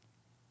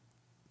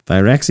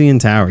 Phyrexian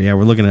Tower. Yeah,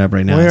 we're looking it up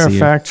right now. We are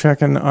fact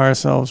checking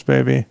ourselves,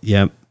 baby.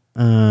 Yep.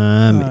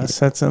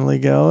 Sets and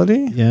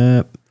legality.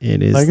 Yep,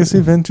 it is.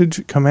 Legacy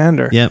Vintage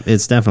Commander. Yep,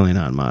 it's definitely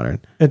not modern.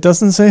 It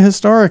doesn't say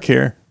historic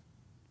here.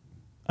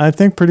 I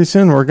think pretty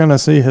soon we're going to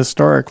see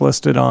historic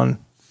listed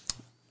on.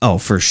 Oh,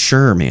 for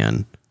sure,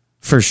 man.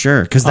 For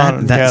sure. Because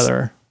that's...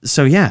 Gather.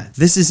 So, yeah,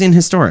 this is in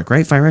historic,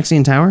 right?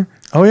 Phyrexian Tower?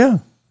 Oh, yeah.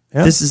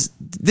 This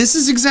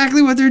is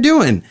exactly what they're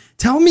doing.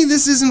 Tell me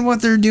this isn't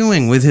what they're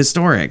doing with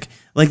historic.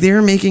 Like,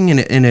 they're making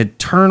an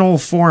eternal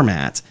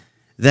format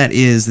that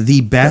is the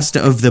best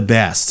of the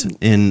best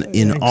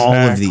in all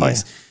of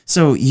these.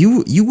 So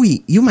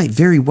you might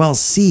very well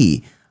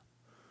see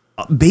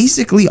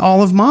basically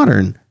all of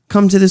modern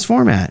come to this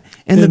format,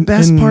 and the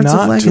best parts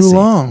of Legacy. Not too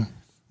long.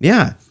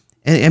 Yeah.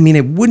 I mean,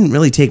 it wouldn't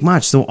really take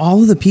much. So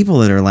all of the people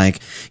that are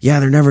like, yeah,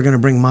 they're never going to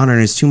bring modern.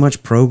 It's too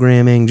much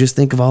programming. Just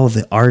think of all of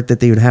the art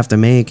that they would have to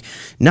make.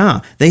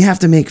 Nah, they have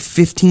to make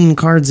 15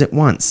 cards at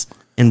once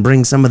and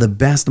bring some of the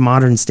best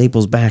modern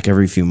staples back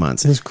every few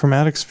months. Is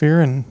Chromatic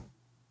Sphere in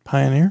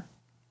Pioneer?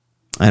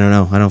 I don't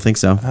know. I don't think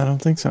so. I don't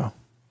think so.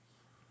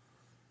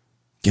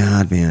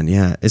 God, man,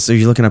 yeah. So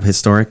you're looking up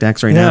historic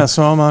decks right now? Yeah,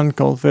 so I'm on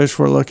Goldfish.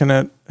 We're looking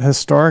at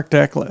historic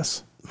deck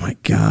lists. My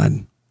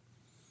God.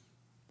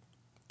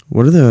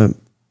 What are the...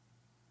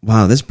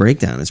 Wow, this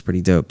breakdown is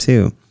pretty dope,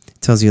 too.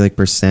 It tells you, like,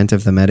 percent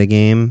of the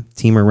metagame.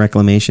 Temur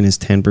Reclamation is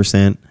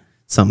 10%.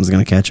 Something's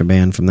going to catch a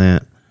ban from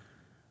that.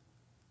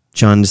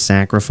 Jund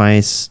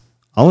Sacrifice.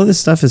 All of this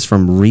stuff is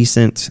from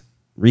recent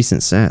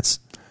sets.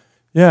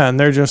 Yeah, and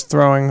they're just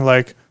throwing,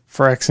 like,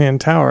 Phyrexian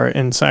Tower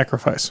in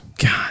Sacrifice.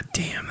 God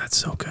damn, that's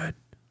so good.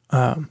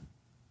 God,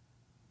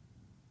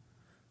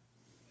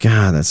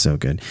 that's so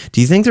good. Do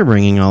you think they're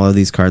bringing all of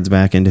these cards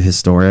back into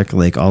historic,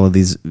 like all of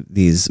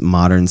these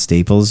modern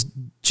staples,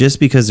 just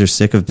because they're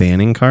sick of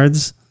banning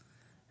cards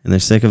and they're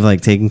sick of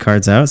like taking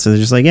cards out? So they're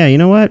just like, yeah, you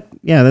know what?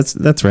 Yeah,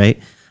 that's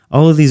right.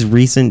 All of these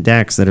recent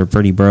decks that are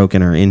pretty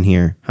broken are in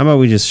here. How about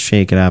we just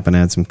shake it up and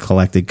add some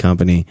Collected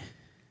Company,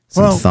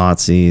 some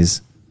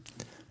Thoughtseize?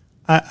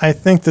 I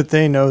think that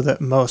they know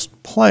that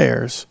most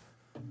players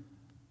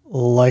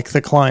like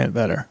the client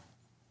better.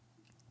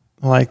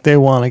 Like they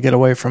want to get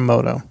away from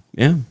Moto.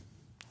 Yeah.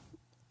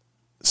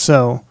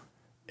 So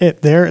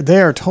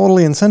they are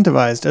totally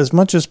incentivized. As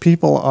much as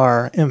people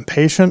are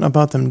impatient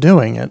about them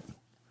doing it,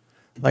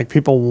 like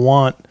people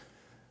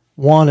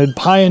wanted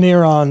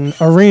Pioneer on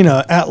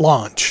Arena at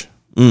launch.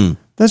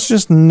 That's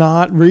just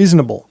not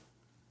reasonable.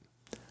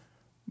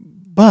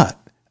 But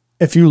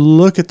if you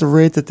look at the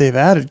rate that they've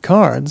added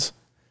cards,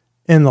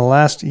 in the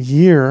last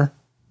year.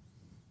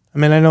 I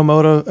mean, I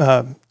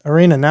know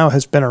Arena now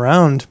has been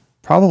around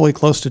probably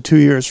close to 2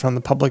 years from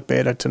the public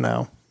beta to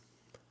now.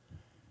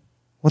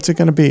 What's it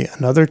going to be?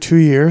 Another 2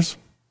 years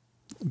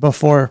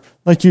before,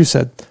 like you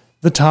said,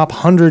 the top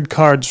 100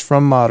 cards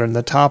from Modern,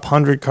 the top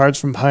 100 cards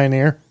from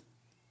Pioneer,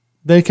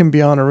 they can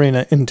be on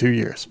Arena in 2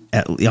 years.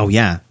 Oh,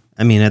 yeah.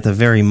 I mean, at the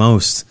very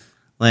most.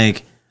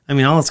 Like, I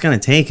mean, all it's going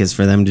to take is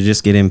for them to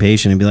just get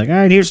impatient and be like, all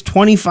right, here's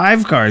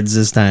 25 cards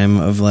this time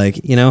of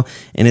like, you know,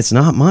 and it's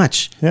not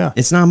much. Yeah.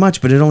 It's not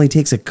much, but it only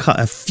takes a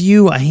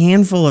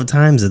handful of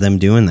times of them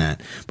doing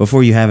that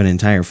before you have an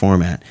entire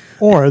format.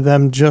 Or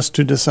them just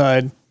to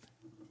decide,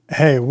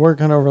 hey, we're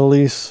going to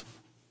release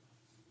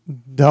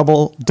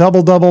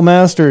double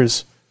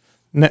masters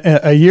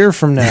a year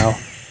from now.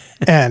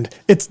 And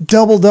it's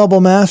double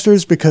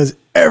masters because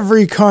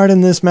every card in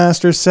this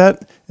master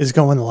set is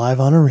going live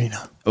on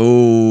Arena.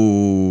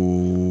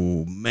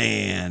 Oh,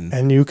 man.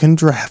 And you can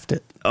draft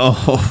it.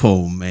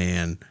 Oh,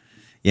 man.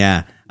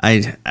 Yeah.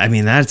 I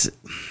mean,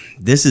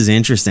 this is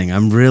interesting.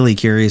 I'm really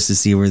curious to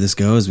see where this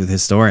goes with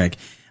Historic.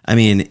 I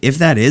mean, if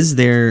that is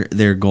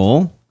their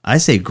goal, I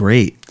say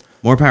great.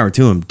 More power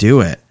to them.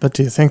 Do it. But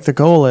do you think the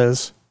goal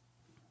is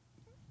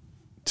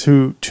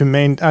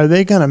are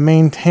they going to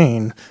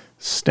maintain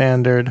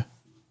standard,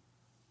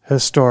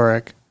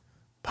 Historic,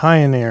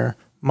 Pioneer,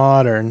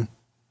 Modern,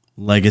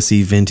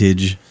 Legacy,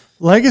 Vintage?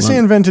 Legacy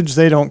and Vintage,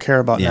 they don't care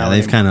about now. Yeah,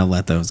 they've kind of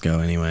let those go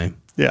anyway.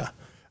 Yeah.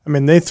 I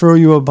mean, they throw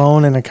you a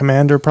bone in a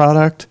Commander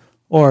product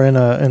or in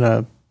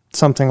a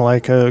something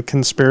like a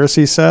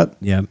conspiracy set.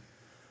 Yeah.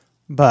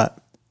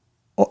 But,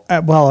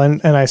 well,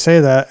 and I say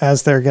that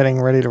as they're getting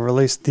ready to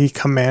release the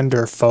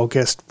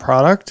Commander-focused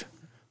product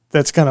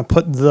that's going to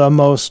put the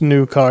most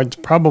new cards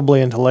probably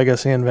into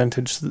Legacy and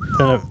Vintage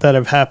that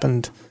have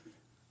happened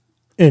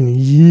in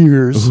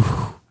years.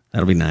 Ooh,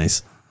 that'll be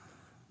nice.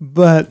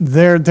 But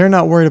they're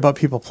not worried about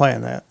people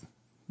playing that.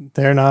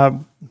 They're not.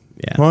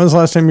 Yeah. When was the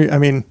last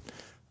time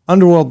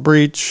Underworld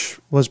Breach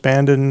was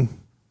banned in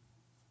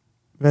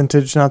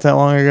Vintage not that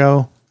long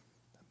ago.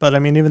 But I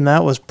mean, even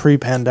that was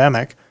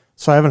pre-pandemic.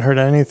 So I haven't heard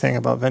anything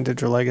about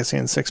Vintage or Legacy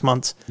in 6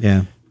 months.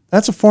 Yeah.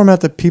 That's a format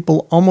that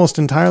people almost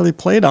entirely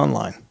played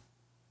online.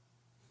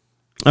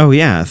 Oh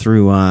yeah,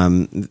 through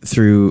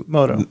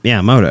Moto.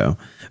 Yeah, Moto.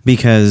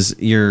 Because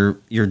your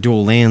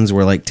dual lands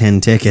were like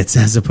 10 tickets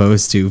as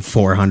opposed to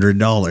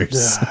 $400.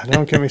 Yeah,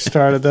 don't get me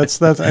started.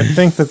 That's I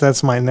think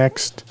that's my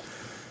next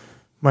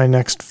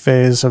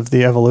phase of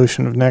the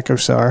evolution of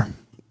Necrosar.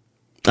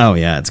 Oh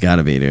yeah, it's got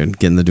to be, dude.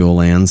 Getting the dual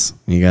lands.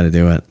 You got to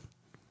do it.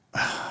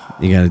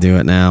 You got to do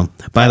it now.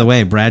 By the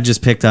way, Brad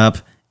just picked up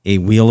a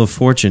Wheel of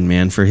Fortune,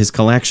 man, for his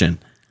collection.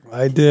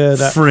 I did.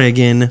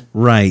 Friggin'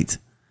 right.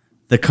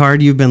 The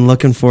card you've been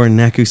looking for in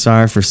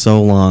Necrosar for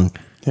so long.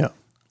 Yeah.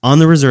 On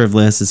the reserve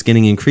list, it's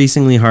getting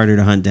increasingly harder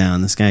to hunt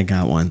down. This guy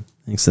got one.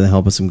 Thanks to the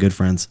help of some good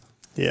friends.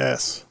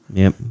 Yes.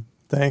 Yep.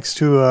 Thanks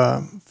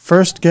to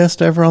first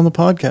guest ever on the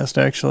podcast,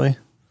 actually.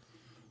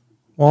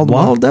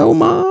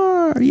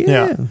 Waldomar.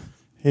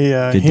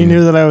 Yeah. He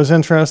knew that I was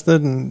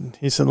interested, and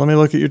he said, "Let me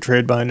look at your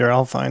trade binder.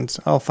 I'll find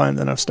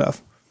enough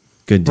stuff."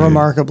 Good dude.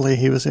 Remarkably,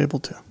 he was able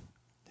to.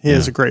 He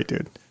is a great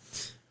dude.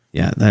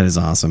 Yeah, that is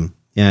awesome.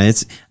 Yeah,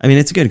 it's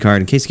a good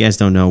card. In case you guys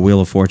don't know,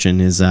 Wheel of Fortune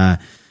is a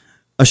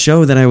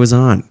show that I was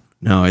on.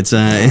 No, it's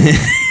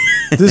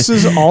This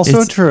is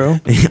also true.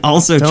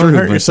 Also don't true.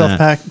 Don't hurt yourself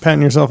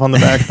patting yourself on the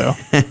back, though.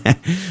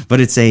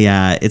 But it's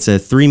a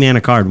 3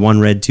 mana card, 1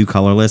 red, 2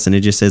 colorless, and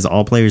it just says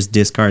all players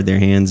discard their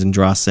hands and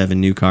draw 7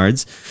 new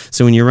cards.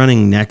 So when you're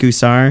running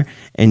Necrosar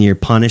and you're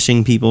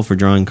punishing people for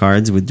drawing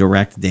cards with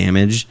direct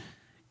damage,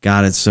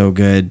 God, it's so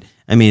good.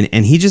 I mean,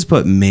 and he just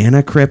put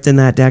Mana Crypt in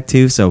that deck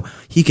too, so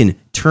he can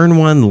turn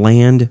 1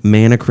 land,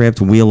 Mana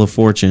Crypt, Wheel of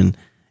Fortune,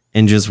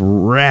 and just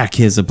wreck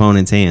his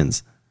opponent's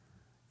hands.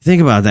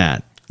 Think about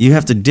that. You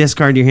have to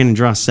discard your hand and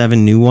draw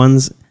 7 new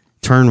ones,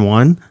 turn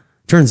 1,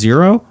 turn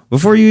 0.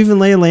 Before you even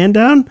lay a land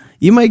down,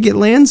 you might get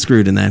land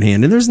screwed in that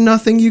hand, and there's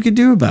nothing you could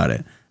do about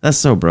it. That's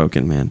so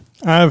broken, man.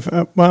 I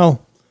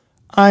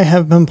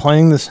have been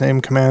playing the same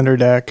Commander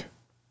deck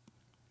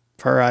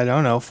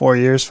for, 4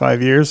 years,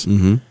 5 years.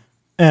 Mm-hmm.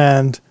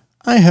 And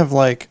I have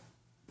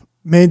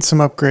made some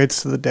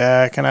upgrades to the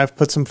deck, and I've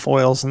put some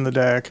foils in the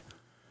deck,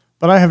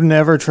 but I have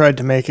never tried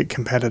to make it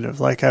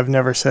competitive. I've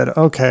never said,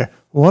 okay,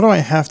 what do I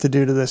have to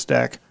do to this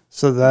deck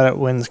so that it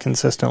wins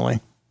consistently?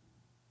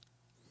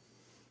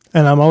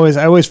 And I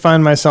always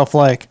find myself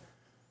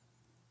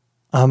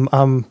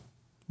I'm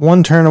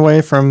 1 turn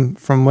away from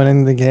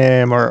winning the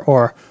game,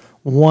 or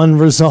 1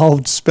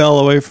 resolved spell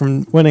away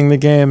from winning the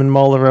game, and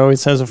Muller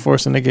always has a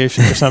force of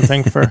negation or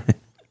something for.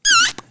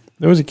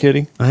 There was a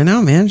kitty. I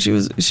know, man.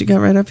 She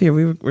got right up here.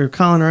 We were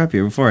calling her up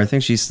here before. I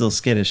think she's still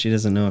skittish. She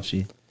doesn't know if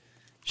she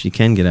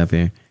can get up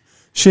here.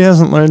 She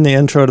hasn't learned the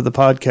intro to the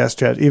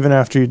podcast yet, even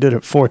after you did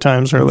it 4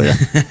 times earlier.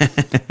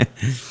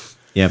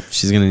 Yep,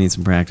 she's gonna need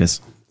some practice.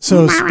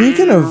 So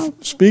speaking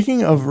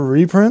of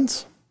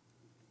reprints,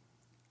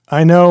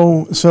 I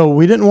know. So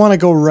we didn't want to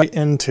go right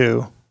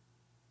into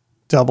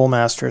double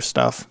master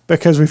stuff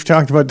because we've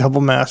talked about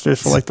double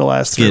masters for like the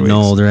last 3 weeks. Getting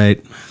old,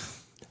 right?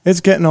 It's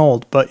getting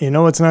old, but you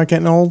know what's not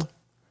getting old?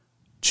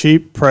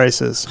 Cheap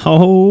prices.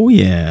 Oh,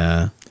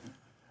 yeah.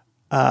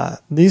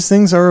 These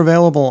things are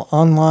available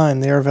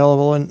online. They are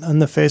available on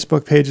the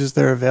Facebook pages.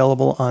 They're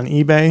available on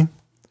eBay.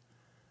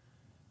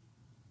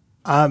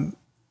 I'm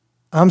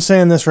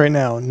saying this right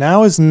now.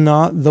 Now is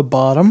not the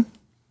bottom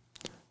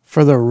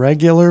for the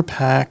regular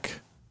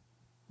pack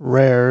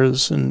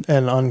rares and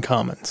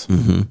uncommons.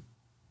 Mm-hmm.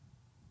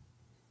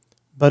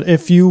 But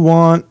if you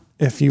want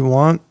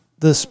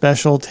the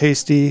special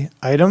tasty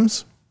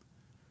items,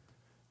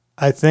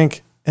 I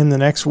think in the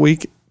next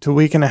week to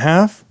week and a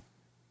half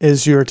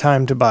is your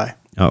time to buy.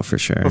 Oh, for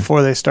sure.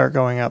 Before they start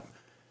going up.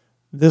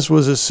 This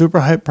was a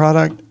super hype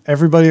product.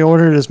 Everybody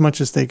ordered as much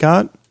as they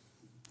got.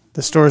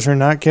 The stores are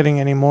not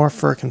getting any more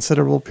for a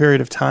considerable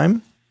period of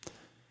time.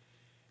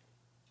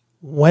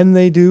 When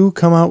they do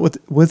come out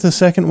with a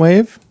second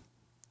wave,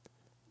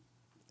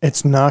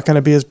 it's not going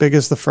to be as big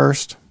as the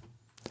first.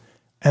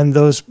 And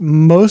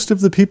most of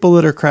the people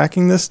that are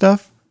cracking this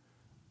stuff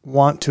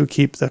want to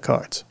keep the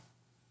cards.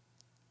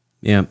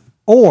 Yeah.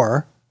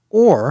 Or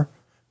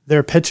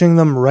they're pitching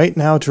them right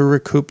now to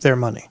recoup their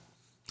money.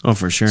 Oh,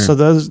 for sure. So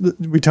those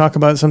we talk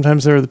about,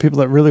 sometimes there are the people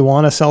that really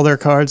want to sell their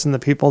cards and the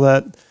people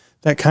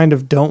that kind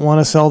of don't want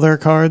to sell their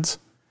cards.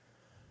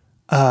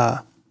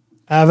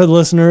 Avid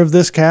listener of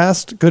this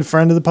cast, good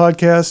friend of the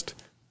podcast,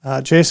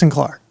 Jason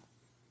Clark.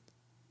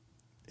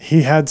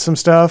 He had some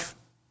stuff.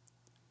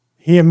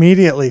 He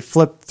immediately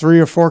flipped 3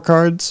 or 4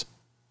 cards,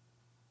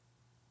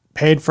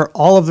 paid for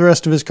all of the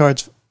rest of his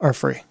cards are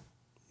free.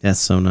 That's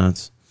so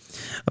nuts.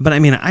 But I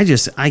mean, I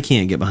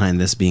can't get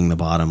behind this being the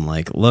bottom.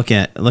 Like, look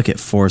at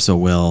Force of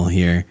Will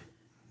here.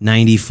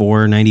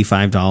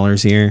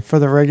 $95 here. For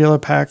the regular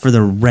pack. For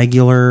the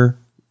regular,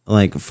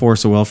 like,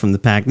 Force of Will from the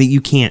pack.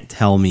 You can't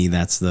tell me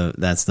that's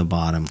the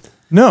bottom.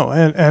 No,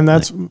 and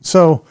that's,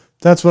 so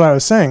that's what I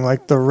was saying.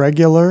 Like, the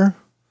regular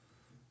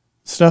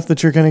stuff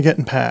that you're going to get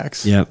in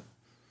packs. Yep.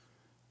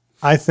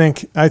 I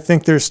think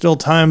there's still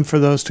time for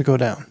those to go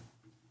down.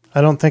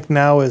 I don't think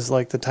now is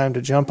like the time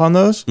to jump on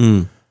those.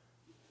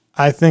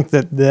 I think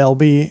that they'll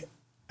be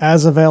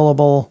as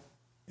available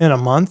in a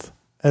month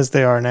as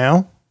they are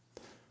now.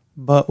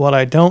 But what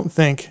I don't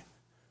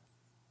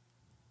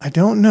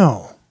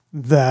know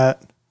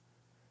that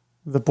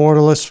the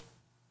borderless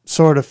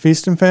Sword of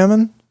Feast and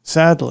Famine,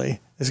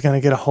 sadly, is going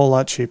to get a whole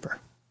lot cheaper.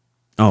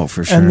 Oh,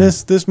 for sure. And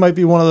this might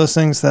be one of those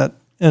things that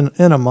in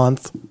a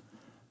month,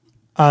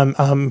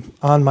 I'm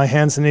on my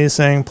hands and knees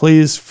saying,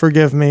 please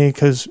forgive me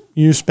because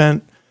you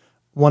spent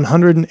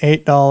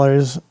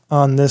 $108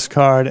 on this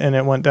card and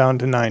it went down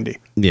to $90.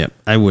 Yep,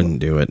 I wouldn't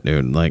do it,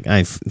 dude. Like,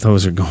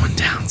 those are going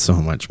down so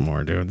much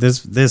more, dude.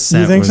 This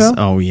set you think was so?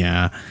 Oh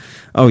yeah.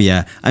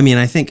 I mean,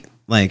 I think,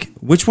 like,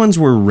 which ones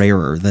were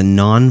rarer? The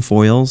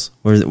non-foils?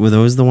 Were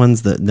those the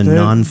ones that the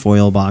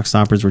non-foil box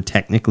toppers were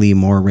technically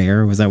more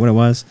rare? Was that what it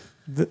was?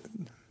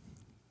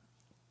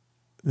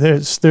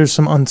 There's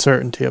some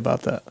uncertainty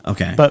about that.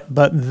 Okay. But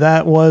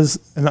that was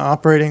an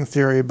operating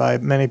theory by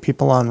many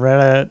people on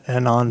Reddit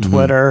and on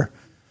Twitter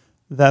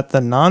that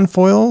the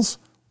non-foils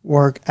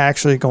were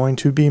actually going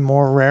to be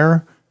more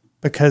rare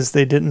because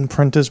they didn't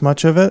print as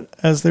much of it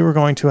as they were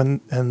going to, and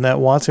that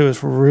WOTC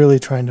was really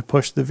trying to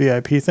push the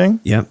VIP thing.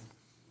 Yep.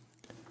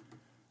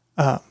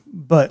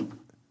 But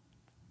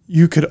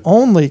you could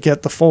only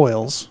get the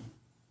foils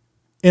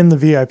in the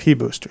VIP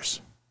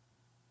boosters.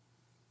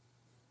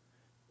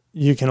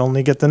 You can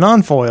only get the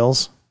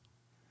non-foils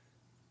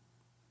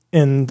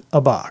in a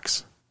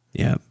box.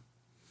 Yep.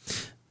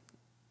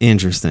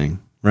 Interesting.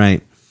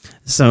 Right.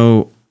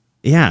 So,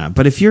 yeah,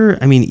 but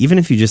even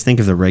if you just think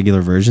of the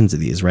regular versions of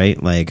these,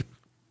 right? Like,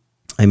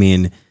 I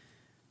mean,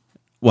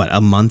 what, a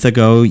month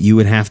ago you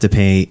would have to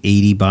pay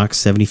 $80,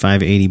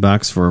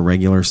 $75-$80 for a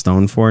regular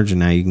Stoneforge, and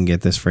now you can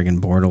get this friggin'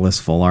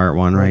 borderless full art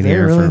one right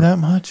here. Really that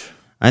much?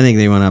 I think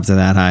they went up to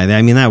that high.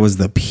 I mean, that was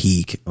the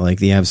peak, like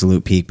the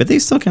absolute peak, but they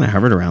still kind of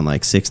hovered around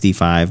like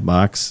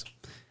 $65.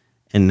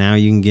 And now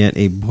you can get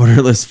a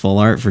borderless full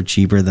art for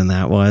cheaper than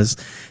that was.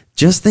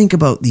 Just think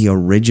about the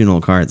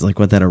original cards, like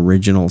what that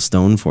original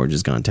Stoneforge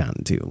has gone down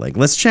to. Like,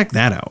 let's check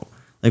that out.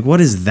 Like,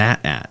 what is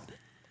that at?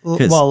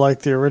 Well, like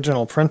the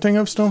original printing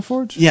of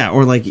Stoneforge? Yeah,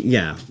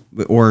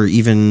 or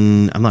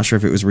even, I'm not sure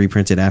if it was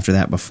reprinted after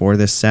that before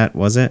this set,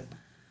 was it?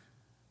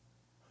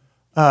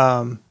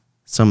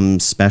 Some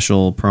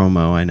special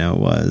promo, I know it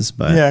was,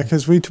 but yeah,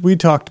 because we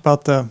talked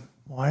about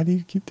why do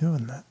you keep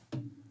doing that?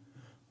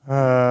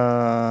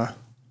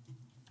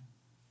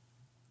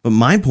 But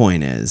my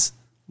point is,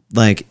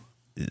 like,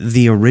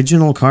 the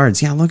original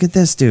cards. Yeah, look at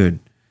this, dude.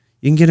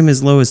 You can get them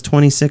as low as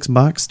 $26,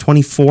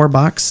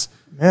 $24.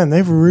 Man,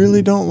 they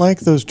really don't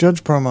like those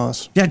Judge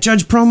promos. Yeah,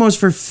 Judge promos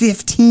for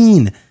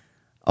 $15.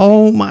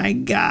 Oh my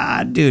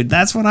God, dude.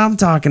 That's what I'm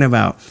talking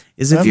about.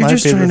 Is if you're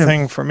just trying to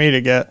thing for me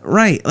to get.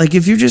 Right. Like,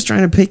 if you're just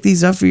trying to pick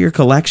these up for your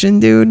collection,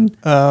 dude.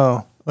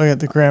 Oh, look at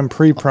the Grand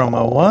Prix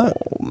promo. What?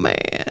 Oh,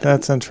 man.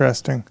 That's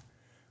interesting.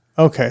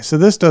 Okay, so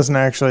this doesn't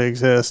actually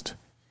exist.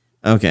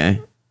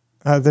 Okay.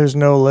 There's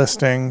no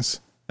listings.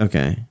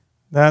 Okay.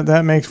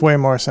 That makes way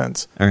more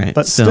sense. All right.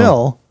 But so,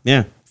 still,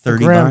 yeah, the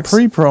 30 Grand bucks.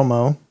 Prix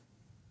promo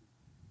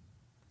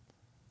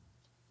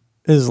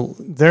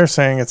they're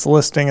saying it's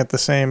listing at the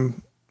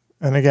same,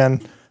 and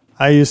again,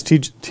 I use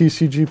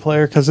TCG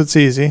Player because it's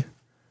easy,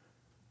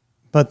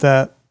 but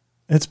that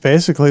it's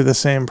basically the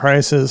same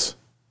price as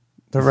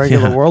the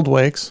regular World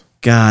Wakes.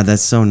 God,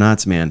 that's so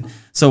nuts, man.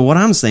 So what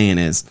I'm saying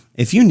is,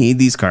 if you need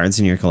these cards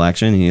in your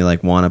collection and you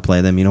like want to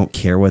play them, you don't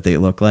care what they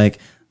look like,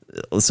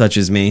 such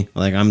as me.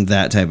 Like, I'm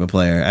that type of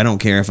player. I don't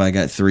care if I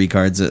got 3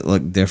 cards that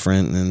look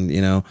different and,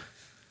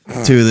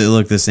 2 that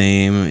look the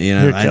same.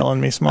 You're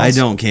killing me, Smalls. I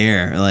don't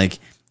care. Like,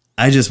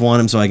 I just want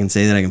them so I can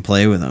say that I can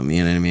play with them.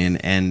 You know what I mean?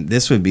 And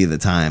this would be the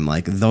time.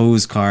 Like,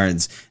 those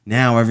cards,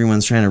 now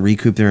everyone's trying to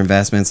recoup their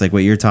investments, like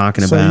what you're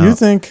talking about.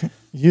 So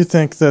you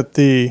think that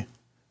the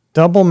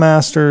Double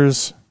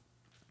Masters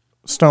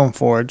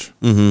Stoneforge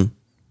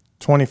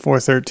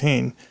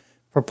 2413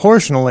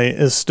 proportionally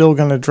is still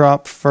going to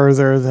drop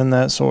further than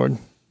that sword?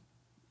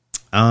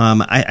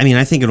 I mean,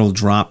 I think it'll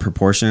drop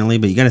proportionally,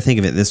 but you got to think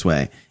of it this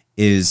way: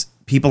 is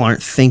people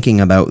aren't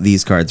thinking about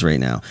these cards right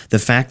now. The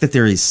fact that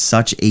there is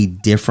such a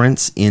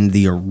difference in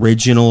the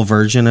original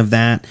version of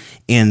that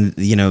and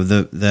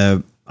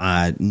the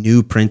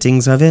new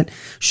printings of it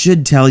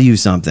should tell you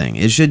something.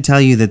 It should tell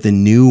you that the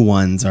new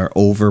ones are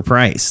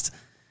overpriced.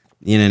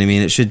 You know what I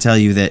mean? It should tell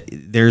you that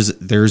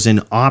there's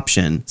an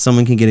option.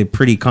 Someone can get a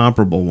pretty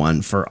comparable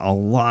one for a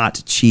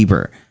lot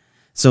cheaper.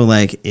 So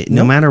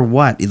no matter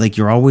what, like,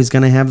 you're always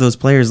going to have those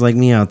players like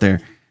me out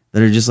there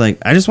that are just like,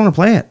 I just want to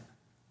play it.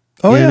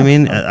 Oh, you know what I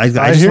mean?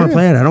 I just want to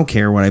play it. I don't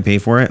care what I pay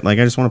for it. Like,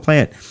 I just want to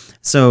play it.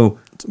 So,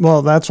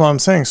 well, that's what I'm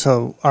saying.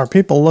 So are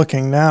people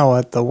looking now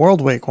at the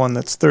World Wake one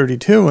that's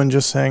 32 and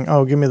just saying,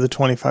 oh, give me the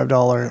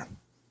 $25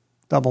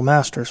 Double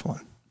Masters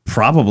one?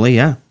 Probably,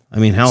 yeah. I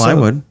mean, hell, I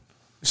would.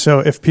 So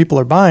if people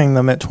are buying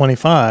them at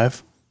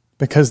 25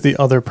 because the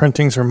other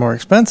printings are more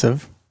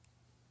expensive,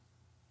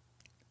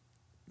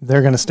 they're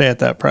going to stay at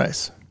that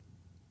price.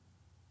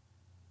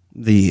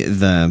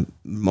 The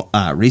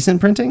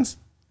recent printings?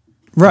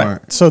 Right.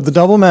 So the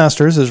Double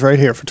Masters is right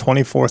here for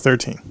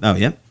 2413. Oh,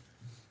 yep.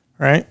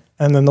 Right?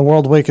 And then the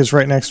World Wake is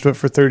right next to it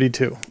for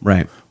 32.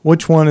 Right.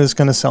 Which one is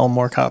going to sell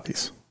more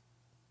copies?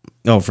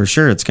 Oh, for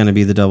sure. It's going to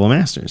be the Double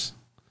Masters.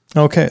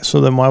 Okay.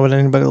 So then why would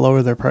anybody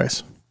lower their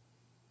price?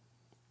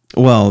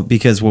 Well,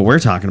 because what we're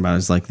talking about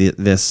is like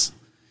this.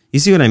 You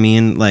see what I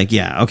mean? Like,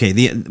 yeah,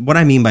 okay. What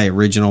I mean by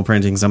original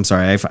printings, I'm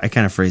sorry, I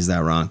kind of phrased that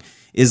wrong,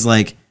 is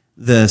like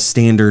the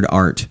standard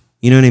art.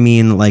 You know what I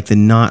mean? Like the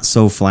not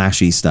so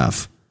flashy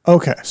stuff.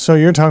 Okay, so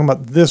you're talking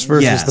about this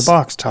versus the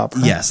box top,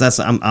 right? Yes,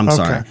 I'm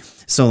sorry.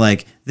 So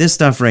like this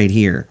stuff right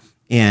here,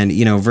 and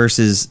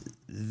versus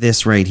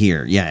this right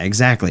here. Yeah,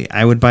 exactly.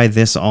 I would buy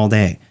this all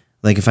day.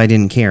 Like, if I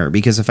didn't care,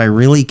 because if I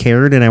really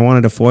cared and I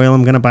wanted a foil,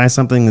 I'm going to buy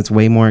something that's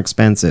way more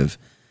expensive.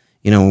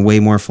 Way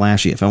more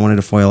flashy. If I wanted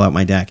to foil out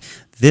my deck,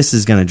 this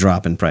is going to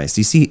drop in price.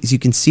 You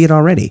can see it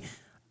already,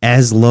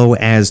 as low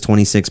as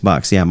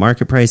 $26. Yeah,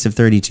 market price of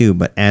 32,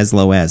 but as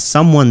low as.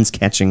 Someone's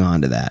catching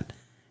on to that,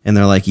 and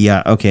they're like,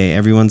 yeah, okay,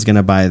 everyone's going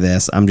to buy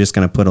this. I'm just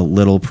going to put a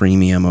little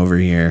premium over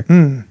here.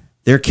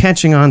 They're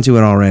catching on to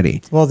it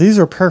already. Well, these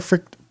are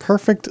perfect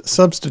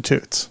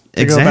substitutes.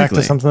 To go back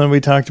to something that we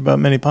talked about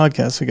many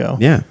podcasts ago.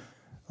 Yeah,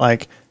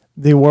 like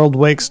the World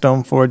Wake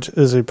Stoneforge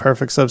is a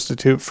perfect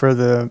substitute for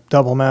the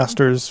Double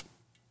Masters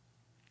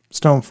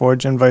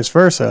Stoneforge and vice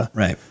versa.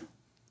 Right.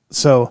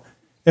 So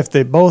if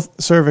they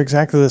both serve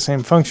exactly the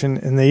same function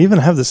and they even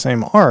have the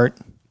same art,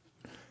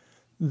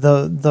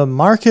 the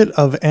market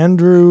of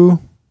Andrew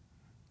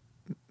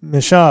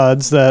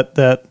Michaud's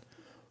that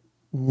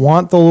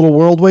want the little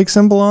World Wake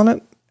symbol on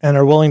it and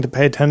are willing to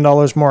pay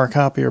 $10 more a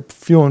copy are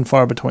few and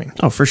far between.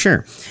 Oh, for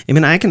sure. I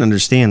mean, I can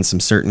understand some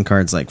certain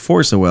cards like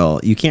Force of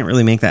Will. You can't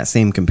really make that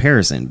same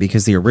comparison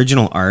because the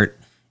original art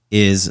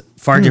is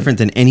far different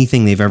than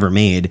anything they've ever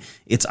made.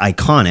 It's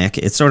iconic.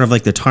 It's sort of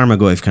like the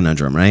Tarmogoyf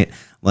conundrum, right?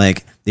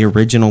 Like, the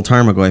original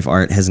Tarmogoyf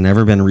art has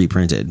never been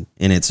reprinted,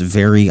 and it's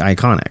very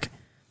iconic.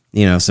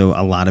 So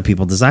a lot of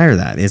people desire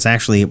that. It's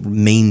actually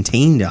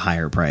maintained a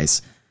higher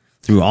price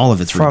through all of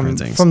its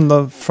reprintings.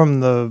 From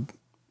the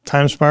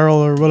Time Spiral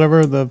or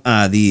whatever, the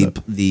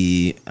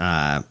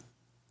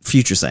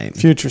Future Sight.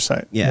 Future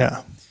Sight.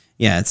 Yeah.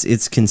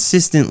 It's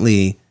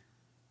consistently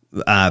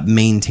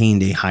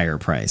maintained a higher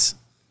price.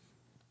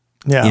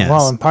 Yeah, yes.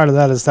 Well, and part of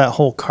that is that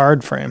whole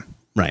card frame.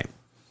 Right.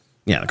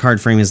 Yeah, the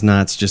card frame is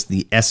nuts. Just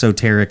the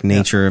esoteric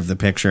nature of the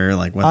picture.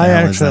 Like, what the hell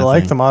is that? I actually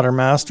like the Modern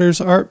Masters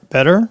art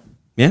better.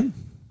 Yeah.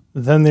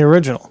 Than the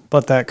original,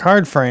 but that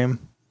card frame,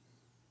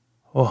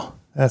 oh,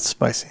 that's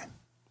spicy.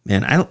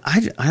 Man,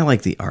 I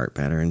like the art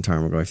better in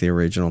Tarmogoyf, the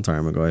original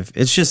Tarmogoyf.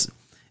 It's just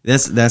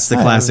that's the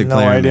classic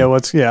player. I have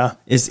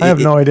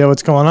no idea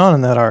what's going on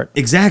in that art.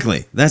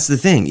 Exactly. That's the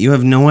thing. You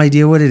have no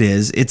idea what it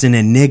is. It's an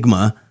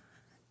enigma.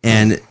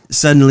 And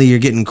suddenly you're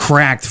getting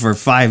cracked for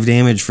 5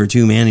 damage for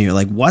 2 mana. You're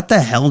like, what the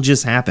hell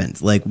just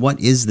happened? Like, what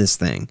is this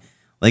thing?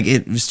 Like,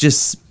 it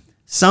just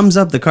sums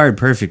up the card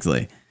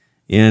perfectly.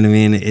 You know what I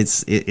mean?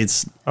 It's.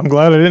 I'm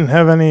glad I didn't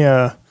have any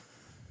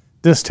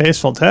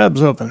distasteful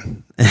tabs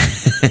open.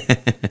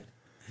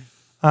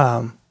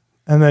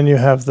 And then you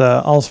have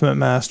the Ultimate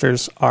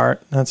Masters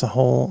art. That's a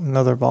whole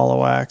another ball of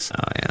wax.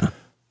 Oh, yeah.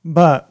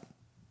 But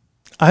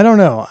I don't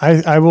know.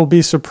 I will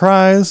be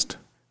surprised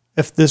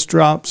if this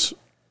drops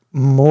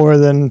more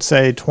than,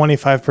 say,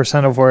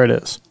 25% of where it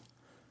is.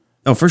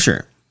 Oh, for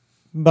sure.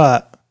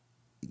 But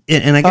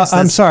And I guess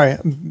I'm sorry.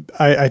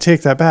 I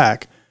take that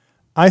back.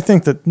 I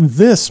think that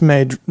this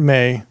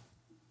may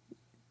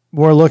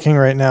we're looking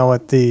right now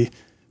at the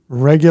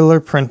regular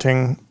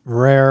printing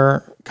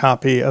rare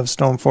copy of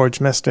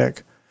Stoneforge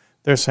Mystic.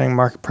 They're saying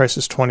market price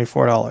is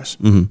 $24.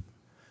 Mm-hmm.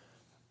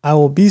 I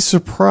will be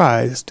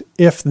surprised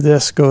if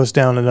this goes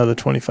down another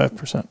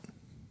 25%.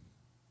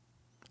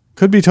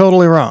 Could be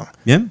totally wrong.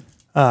 Yeah.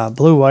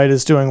 Blue White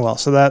is doing well,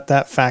 so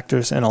that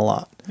factors in a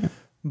lot. Yeah.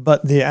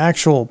 But the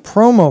actual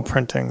promo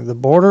printing, the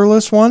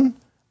borderless one,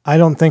 I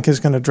don't think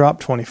is going to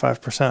drop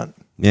 25%.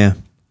 Yeah.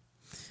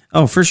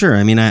 Oh, for sure.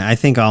 I mean, I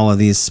think all of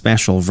these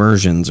special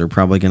versions are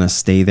probably going to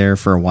stay there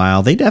for a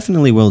while. They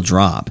definitely will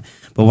drop.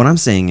 But what I'm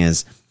saying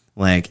is,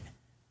 like,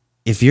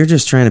 if you're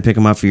just trying to pick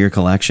them up for your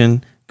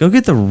collection, go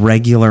get the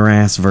regular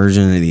ass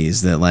version of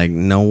these that, like,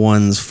 no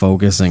one's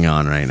focusing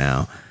on right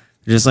now.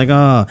 They're just like,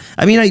 oh,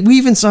 I mean, we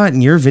even saw it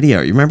in your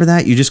video. You remember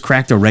that? You just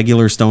cracked a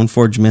regular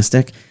Stoneforge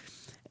Mystic.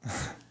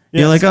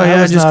 You're like, oh,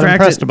 yeah, I just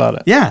cracked it. About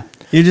it. Yeah.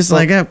 You're just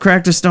like, I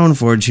cracked a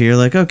Stoneforge here.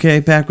 Like,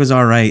 okay, pack was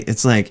all right.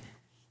 It's like,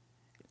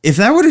 if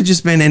that would have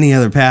just been any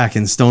other pack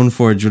and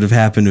Stoneforge would have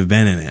happened to have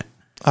been in it,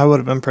 I would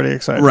have been pretty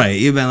excited. Right.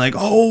 You've been like,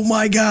 oh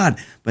my God.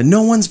 But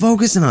no one's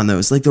focusing on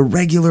those. Like the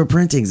regular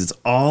printings. It's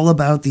all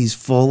about these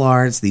full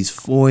arts, these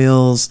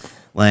foils.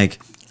 Like,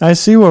 I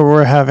see where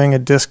we're having a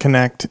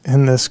disconnect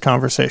in this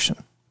conversation.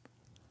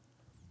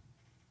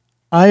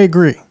 I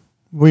agree.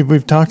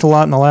 We've talked a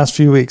lot in the last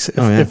few weeks.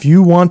 If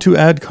you want to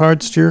add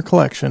cards to your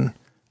collection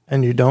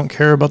and you don't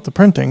care about the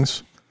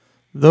printings,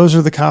 those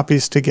are the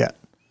copies to get.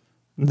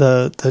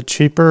 The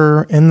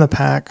cheaper in the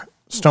pack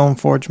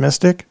Stoneforge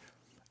Mystic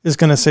is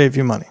going to save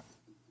you money.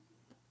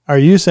 Are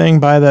you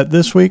saying buy that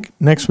this week,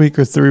 next week,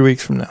 or 3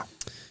 weeks from now?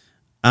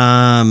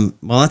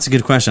 Well, that's a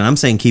good question. I'm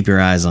saying keep your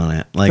eyes on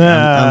it. Like,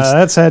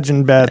 that's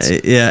hedging bets.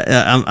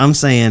 I'm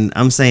saying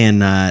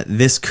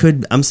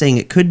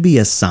it could be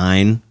a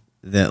sign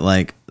that,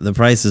 like, the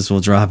prices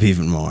will drop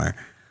even more.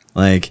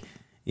 Like,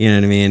 you know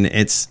what I mean?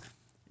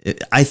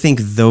 I think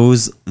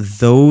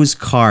those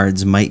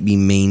cards might be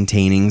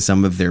maintaining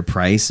some of their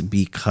price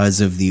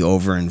because of the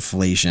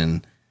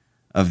overinflation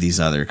of these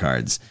other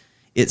cards.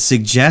 It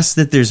suggests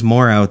that there's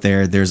more out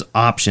there, there's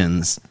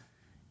options,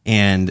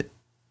 and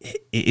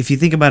if you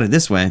think about it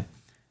this way,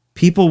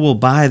 people will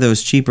buy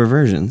those cheaper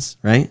versions,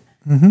 right?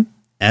 Mm-hmm.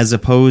 As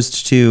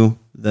opposed to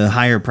the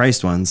higher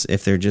priced ones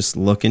if they're just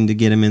looking to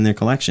get them in their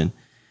collection.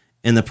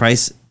 And the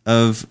price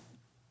of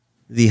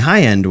the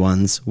high end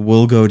ones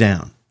will go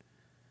down.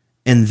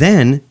 And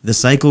then the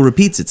cycle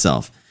repeats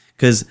itself,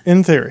 because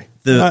in theory,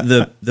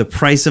 the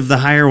price of the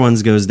higher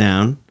ones goes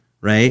down,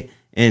 right?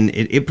 And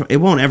it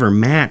won't ever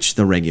match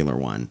the regular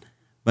one.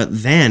 But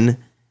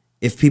then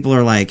if people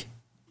are like,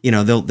 you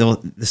know, they'll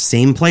the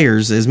same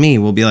players as me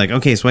will be like,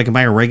 okay, so I can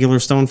buy a regular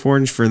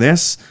Stoneforge for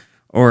this,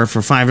 or for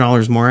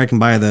 $5 more I can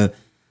buy the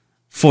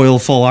foil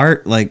full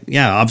art. Like,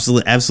 yeah,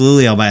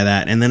 absolutely I'll buy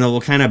that. And then it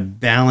will kind of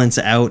balance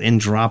out and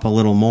drop a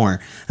little more.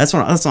 That's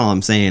all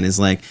I'm saying is,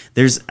 like,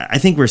 I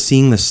think we're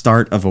seeing the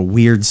start of a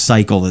weird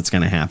cycle that's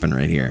going to happen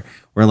right here,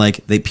 where,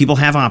 like, people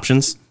have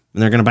options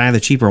and they're going to buy the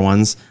cheaper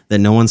ones that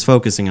no one's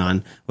focusing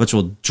on, which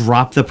will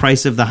drop the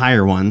price of the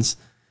higher ones,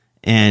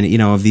 and, you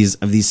know, of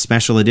these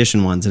special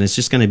edition ones. And it's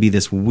just going to be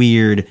this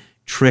weird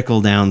trickle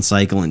down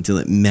cycle until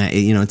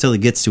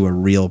it gets to a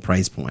real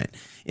price point.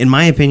 In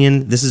my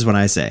opinion, this is what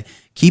I say.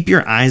 Keep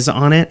your eyes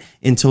on it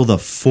until the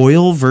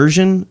foil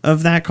version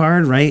of that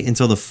card, right?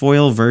 Until the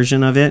foil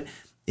version of it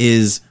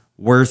is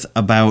worth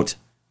about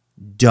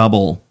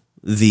double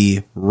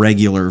the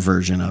regular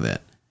version of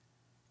it.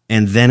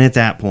 And then at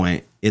that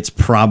point, it's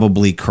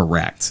probably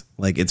correct.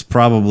 Like, it's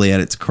probably at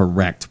its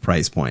correct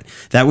price point.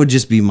 That would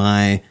just be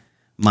my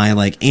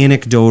like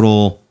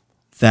anecdotal.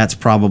 That's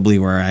probably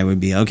where I would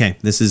be. Okay,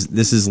 this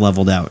is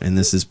leveled out, and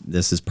this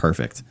is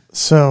perfect.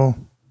 So,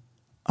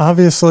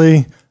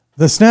 obviously,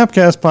 the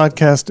Snapcast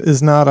podcast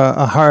is not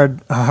a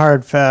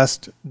hard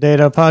fast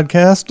data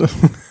podcast.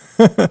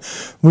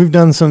 We've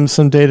done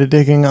some data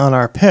digging on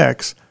our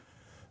picks,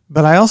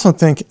 but I also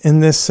think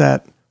in this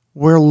set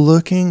we're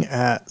looking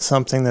at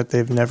something that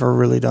they've never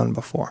really done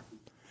before.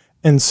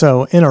 And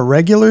so in a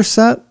regular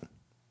set,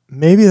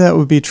 maybe that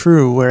would be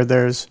true where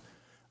there's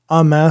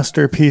a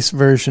masterpiece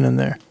version in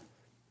there.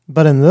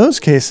 But in those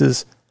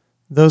cases,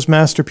 those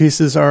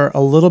masterpieces are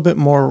a little bit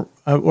more,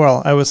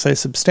 I would say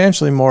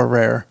substantially more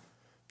rare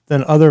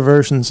than other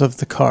versions of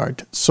the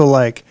card. So,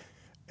 like,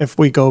 if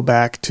we go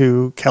back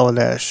to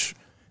Kaladesh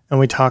and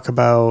we talk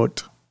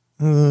about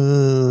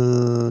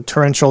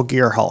Torrential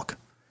Gear Hulk.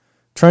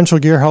 Torrential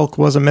Gear Hulk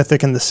was a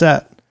mythic in the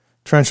set.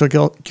 Torrential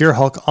Gear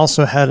Hulk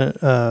also had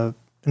an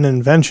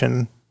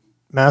invention,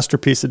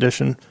 Masterpiece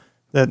Edition,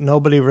 that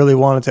nobody really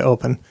wanted to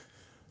open.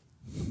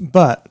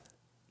 But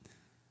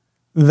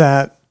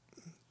that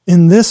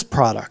in this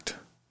product,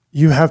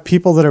 you have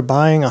people that are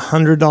buying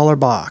 $100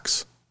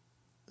 box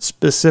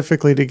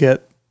specifically to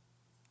get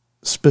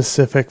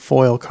specific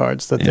foil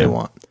cards that they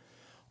want.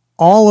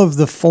 All of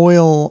the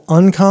foil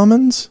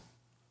uncommons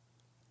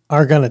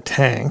are going to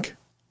tank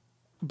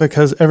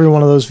because every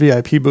one of those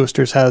VIP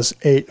boosters has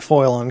 8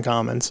 foil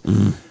uncommons.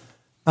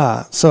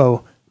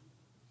 So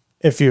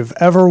if you've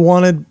ever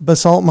wanted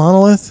Basalt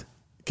Monolith,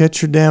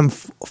 get your damn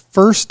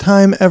first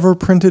time ever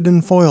printed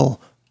in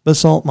foil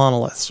Basalt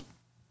Monoliths.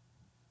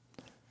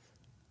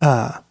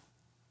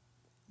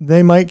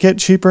 They might get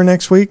cheaper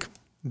next week.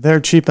 They're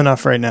cheap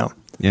enough right now.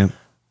 Yeah.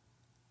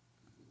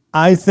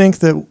 I think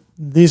that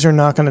these are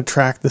not going to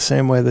track the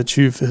same way that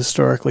you've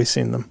historically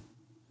seen them.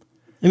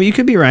 I mean, you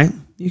could be right.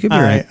 You could be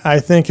right. I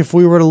think if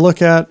we were to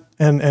look at,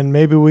 and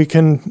maybe we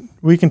can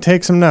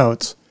take some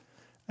notes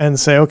and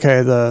say,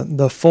 okay,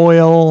 the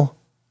foil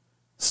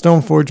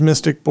Stoneforge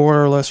Mystic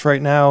borderless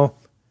right now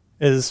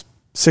is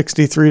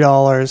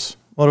 $63.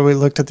 What do we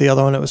looked at the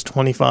other one? It was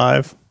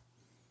 $25.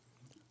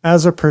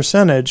 As a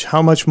percentage,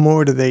 how much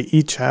more do they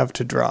each have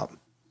to drop?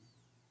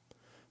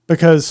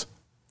 Because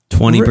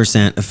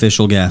 20%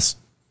 official guess.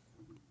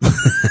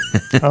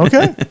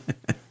 Okay.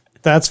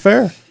 That's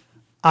fair.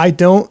 I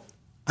don't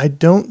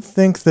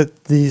think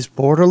that these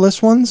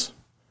borderless ones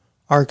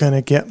are going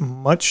to get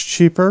much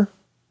cheaper.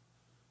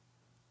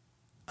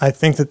 I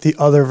think that the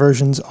other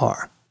versions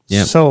are.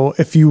 Yep. So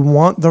if you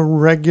want the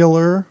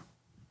regular,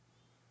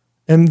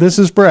 and this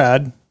is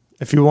Brad,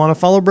 if you want to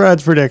follow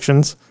Brad's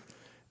predictions,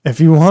 if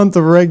you want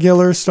the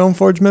regular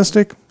Stoneforge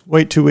Mystic,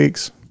 wait 2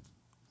 weeks.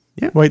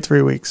 Yep. Wait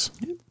 3 weeks.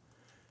 Yep.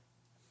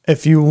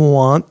 If you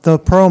want the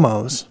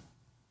promos,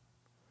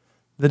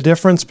 the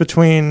difference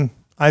between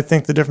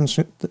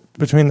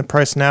the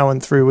price now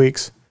and 3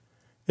 weeks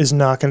is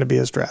not going to be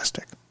as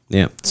drastic.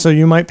 Yeah. So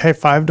you might pay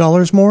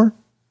 $5 more,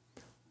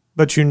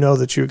 but you know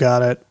that you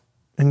got it,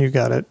 and you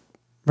got it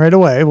right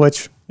away,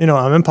 which,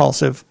 I'm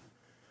impulsive.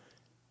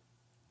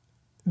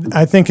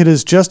 I think it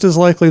is just as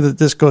likely that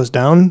this goes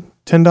down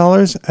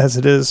 $10 as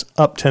it is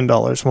up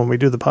 $10 when we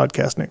do the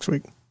podcast next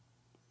week.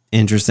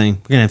 Interesting.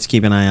 We're going to have to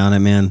keep an eye on it,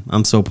 man.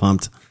 I'm so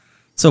pumped.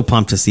 So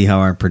pumped to see how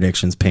our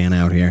predictions pan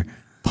out here.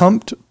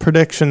 Pumped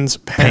predictions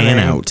pan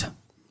out.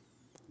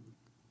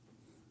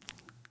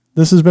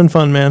 This has been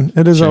fun, man.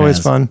 It is Sure always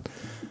has. fun.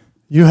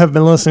 You have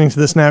been listening to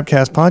the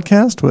Snapcast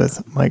podcast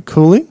with Mike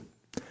Cooley,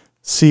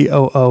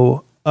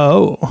 COOOLEY,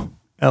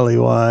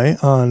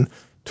 on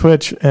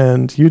Twitch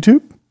and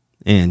YouTube.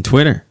 And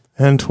Twitter.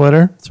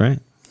 That's right.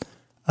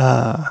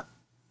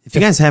 If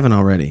you guys haven't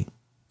already,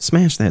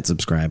 smash that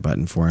subscribe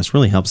button for us.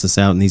 Really helps us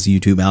out in these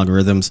YouTube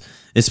algorithms,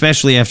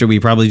 especially after we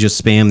probably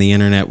just spam the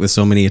internet with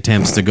so many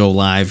attempts to go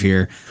live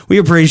here. We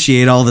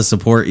appreciate all the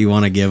support you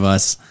want to give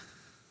us.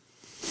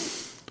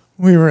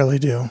 We really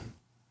do.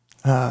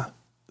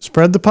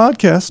 Spread the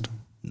podcast.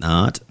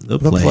 Not the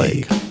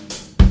plague.